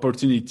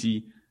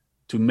opportunity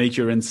to make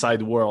your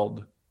inside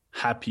world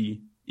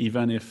happy,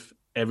 even if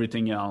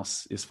everything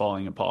else is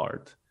falling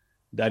apart.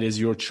 That is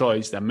your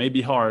choice. That may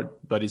be hard,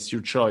 but it's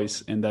your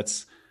choice. And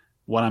that's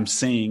what I'm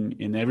saying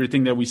in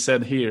everything that we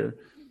said here.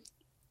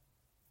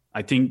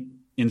 I think,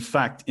 in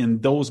fact,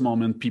 in those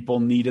moments, people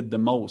need it the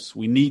most.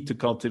 We need to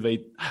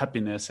cultivate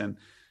happiness, and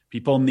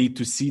people need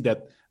to see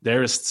that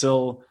there is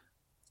still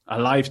a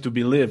life to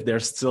be lived.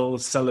 There's still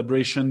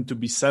celebration to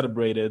be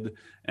celebrated,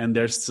 and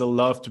there's still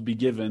love to be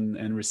given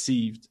and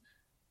received,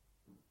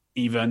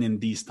 even in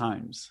these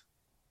times.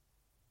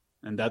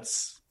 And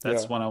that's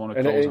what I want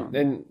to close on.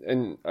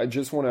 And I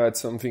just want to add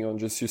something on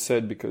just you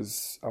said,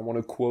 because I want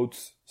to quote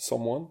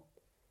someone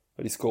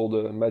that is called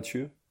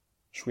Mathieu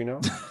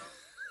Chouinard.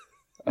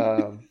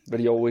 But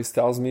he always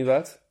tells me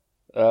that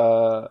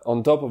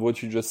on top of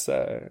what you just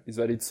said is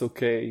that it's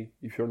okay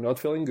if you're not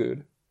feeling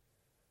good.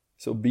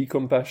 So be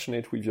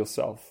compassionate with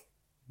yourself.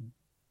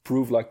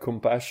 Prove like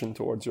compassion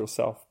towards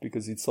yourself,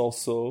 because it's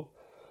also,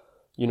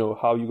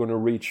 how you're going to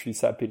reach this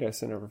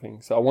happiness and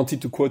everything. So I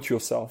wanted to quote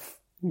yourself,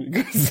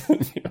 because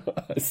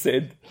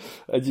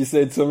you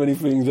said so many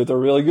things that are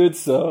really good.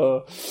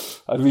 So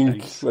I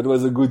think that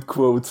was a good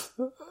quote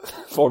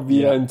for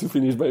the end, to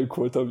finish by a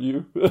quote of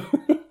you.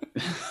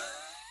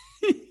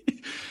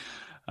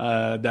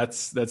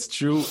 That's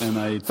true, and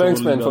I thanks,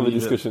 totally man, for the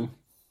discussion.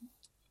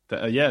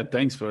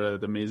 Thanks for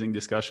the amazing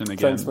discussion again.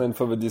 Thanks, man,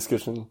 for the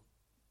discussion.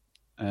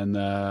 And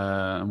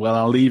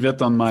I'll leave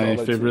it on my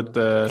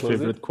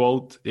favorite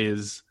quote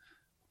is,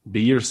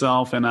 "Be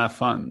yourself and have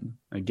fun,"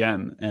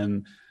 again,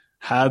 and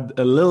had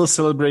a little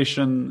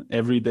celebration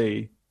every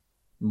day,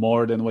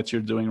 more than what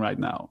you're doing right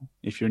now.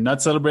 If you're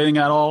not celebrating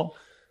at all,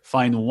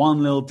 find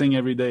one little thing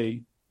every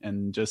day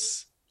and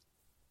just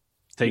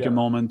take a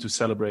moment to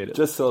celebrate it.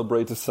 Just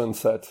celebrate the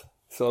sunset.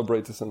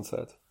 Celebrate the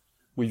sunset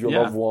with your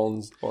loved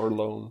ones or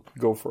alone.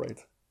 Go for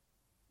it.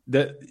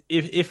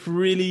 If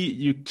really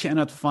you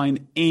cannot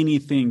find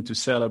anything to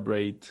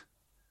celebrate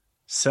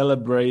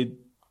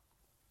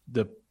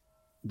the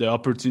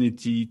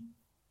opportunity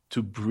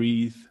to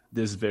breathe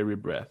this very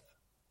breath.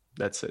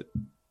 That's it.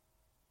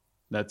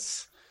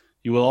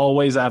 You will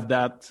always have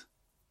that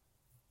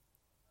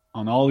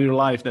on all your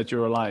life that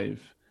you're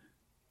alive.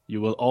 You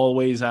will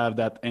always have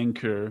that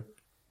anchor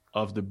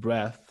of the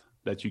breath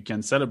that you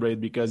can celebrate,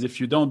 because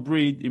if you don't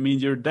breathe, it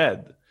means you're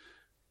dead.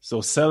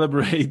 So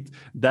celebrate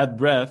that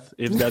breath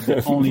if that's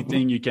the only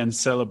thing you can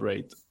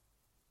celebrate.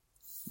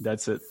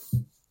 That's it.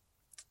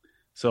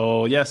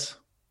 So yes,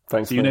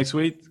 thanks. See you next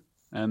week,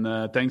 and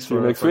thanks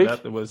for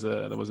that.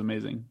 That was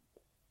amazing.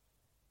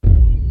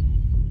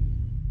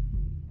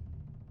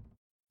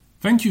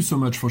 Thank you so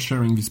much for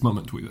sharing this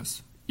moment with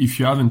us. If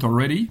you haven't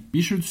already,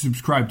 be sure to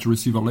subscribe to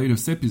receive our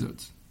latest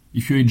episodes.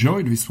 If you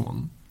enjoyed this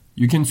one,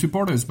 you can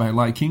support us by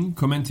liking,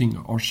 commenting,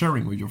 or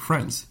sharing with your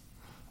friends.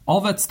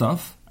 All that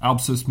stuff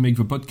helps us make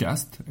the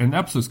podcast and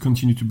helps us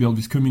continue to build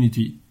this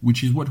community,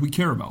 which is what we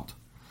care about.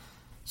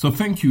 So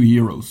thank you,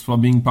 heroes, for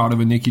being part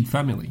of a Naked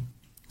family.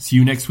 See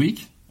you next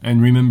week,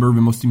 and remember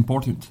the most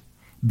important: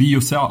 be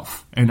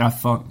yourself and have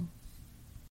fun.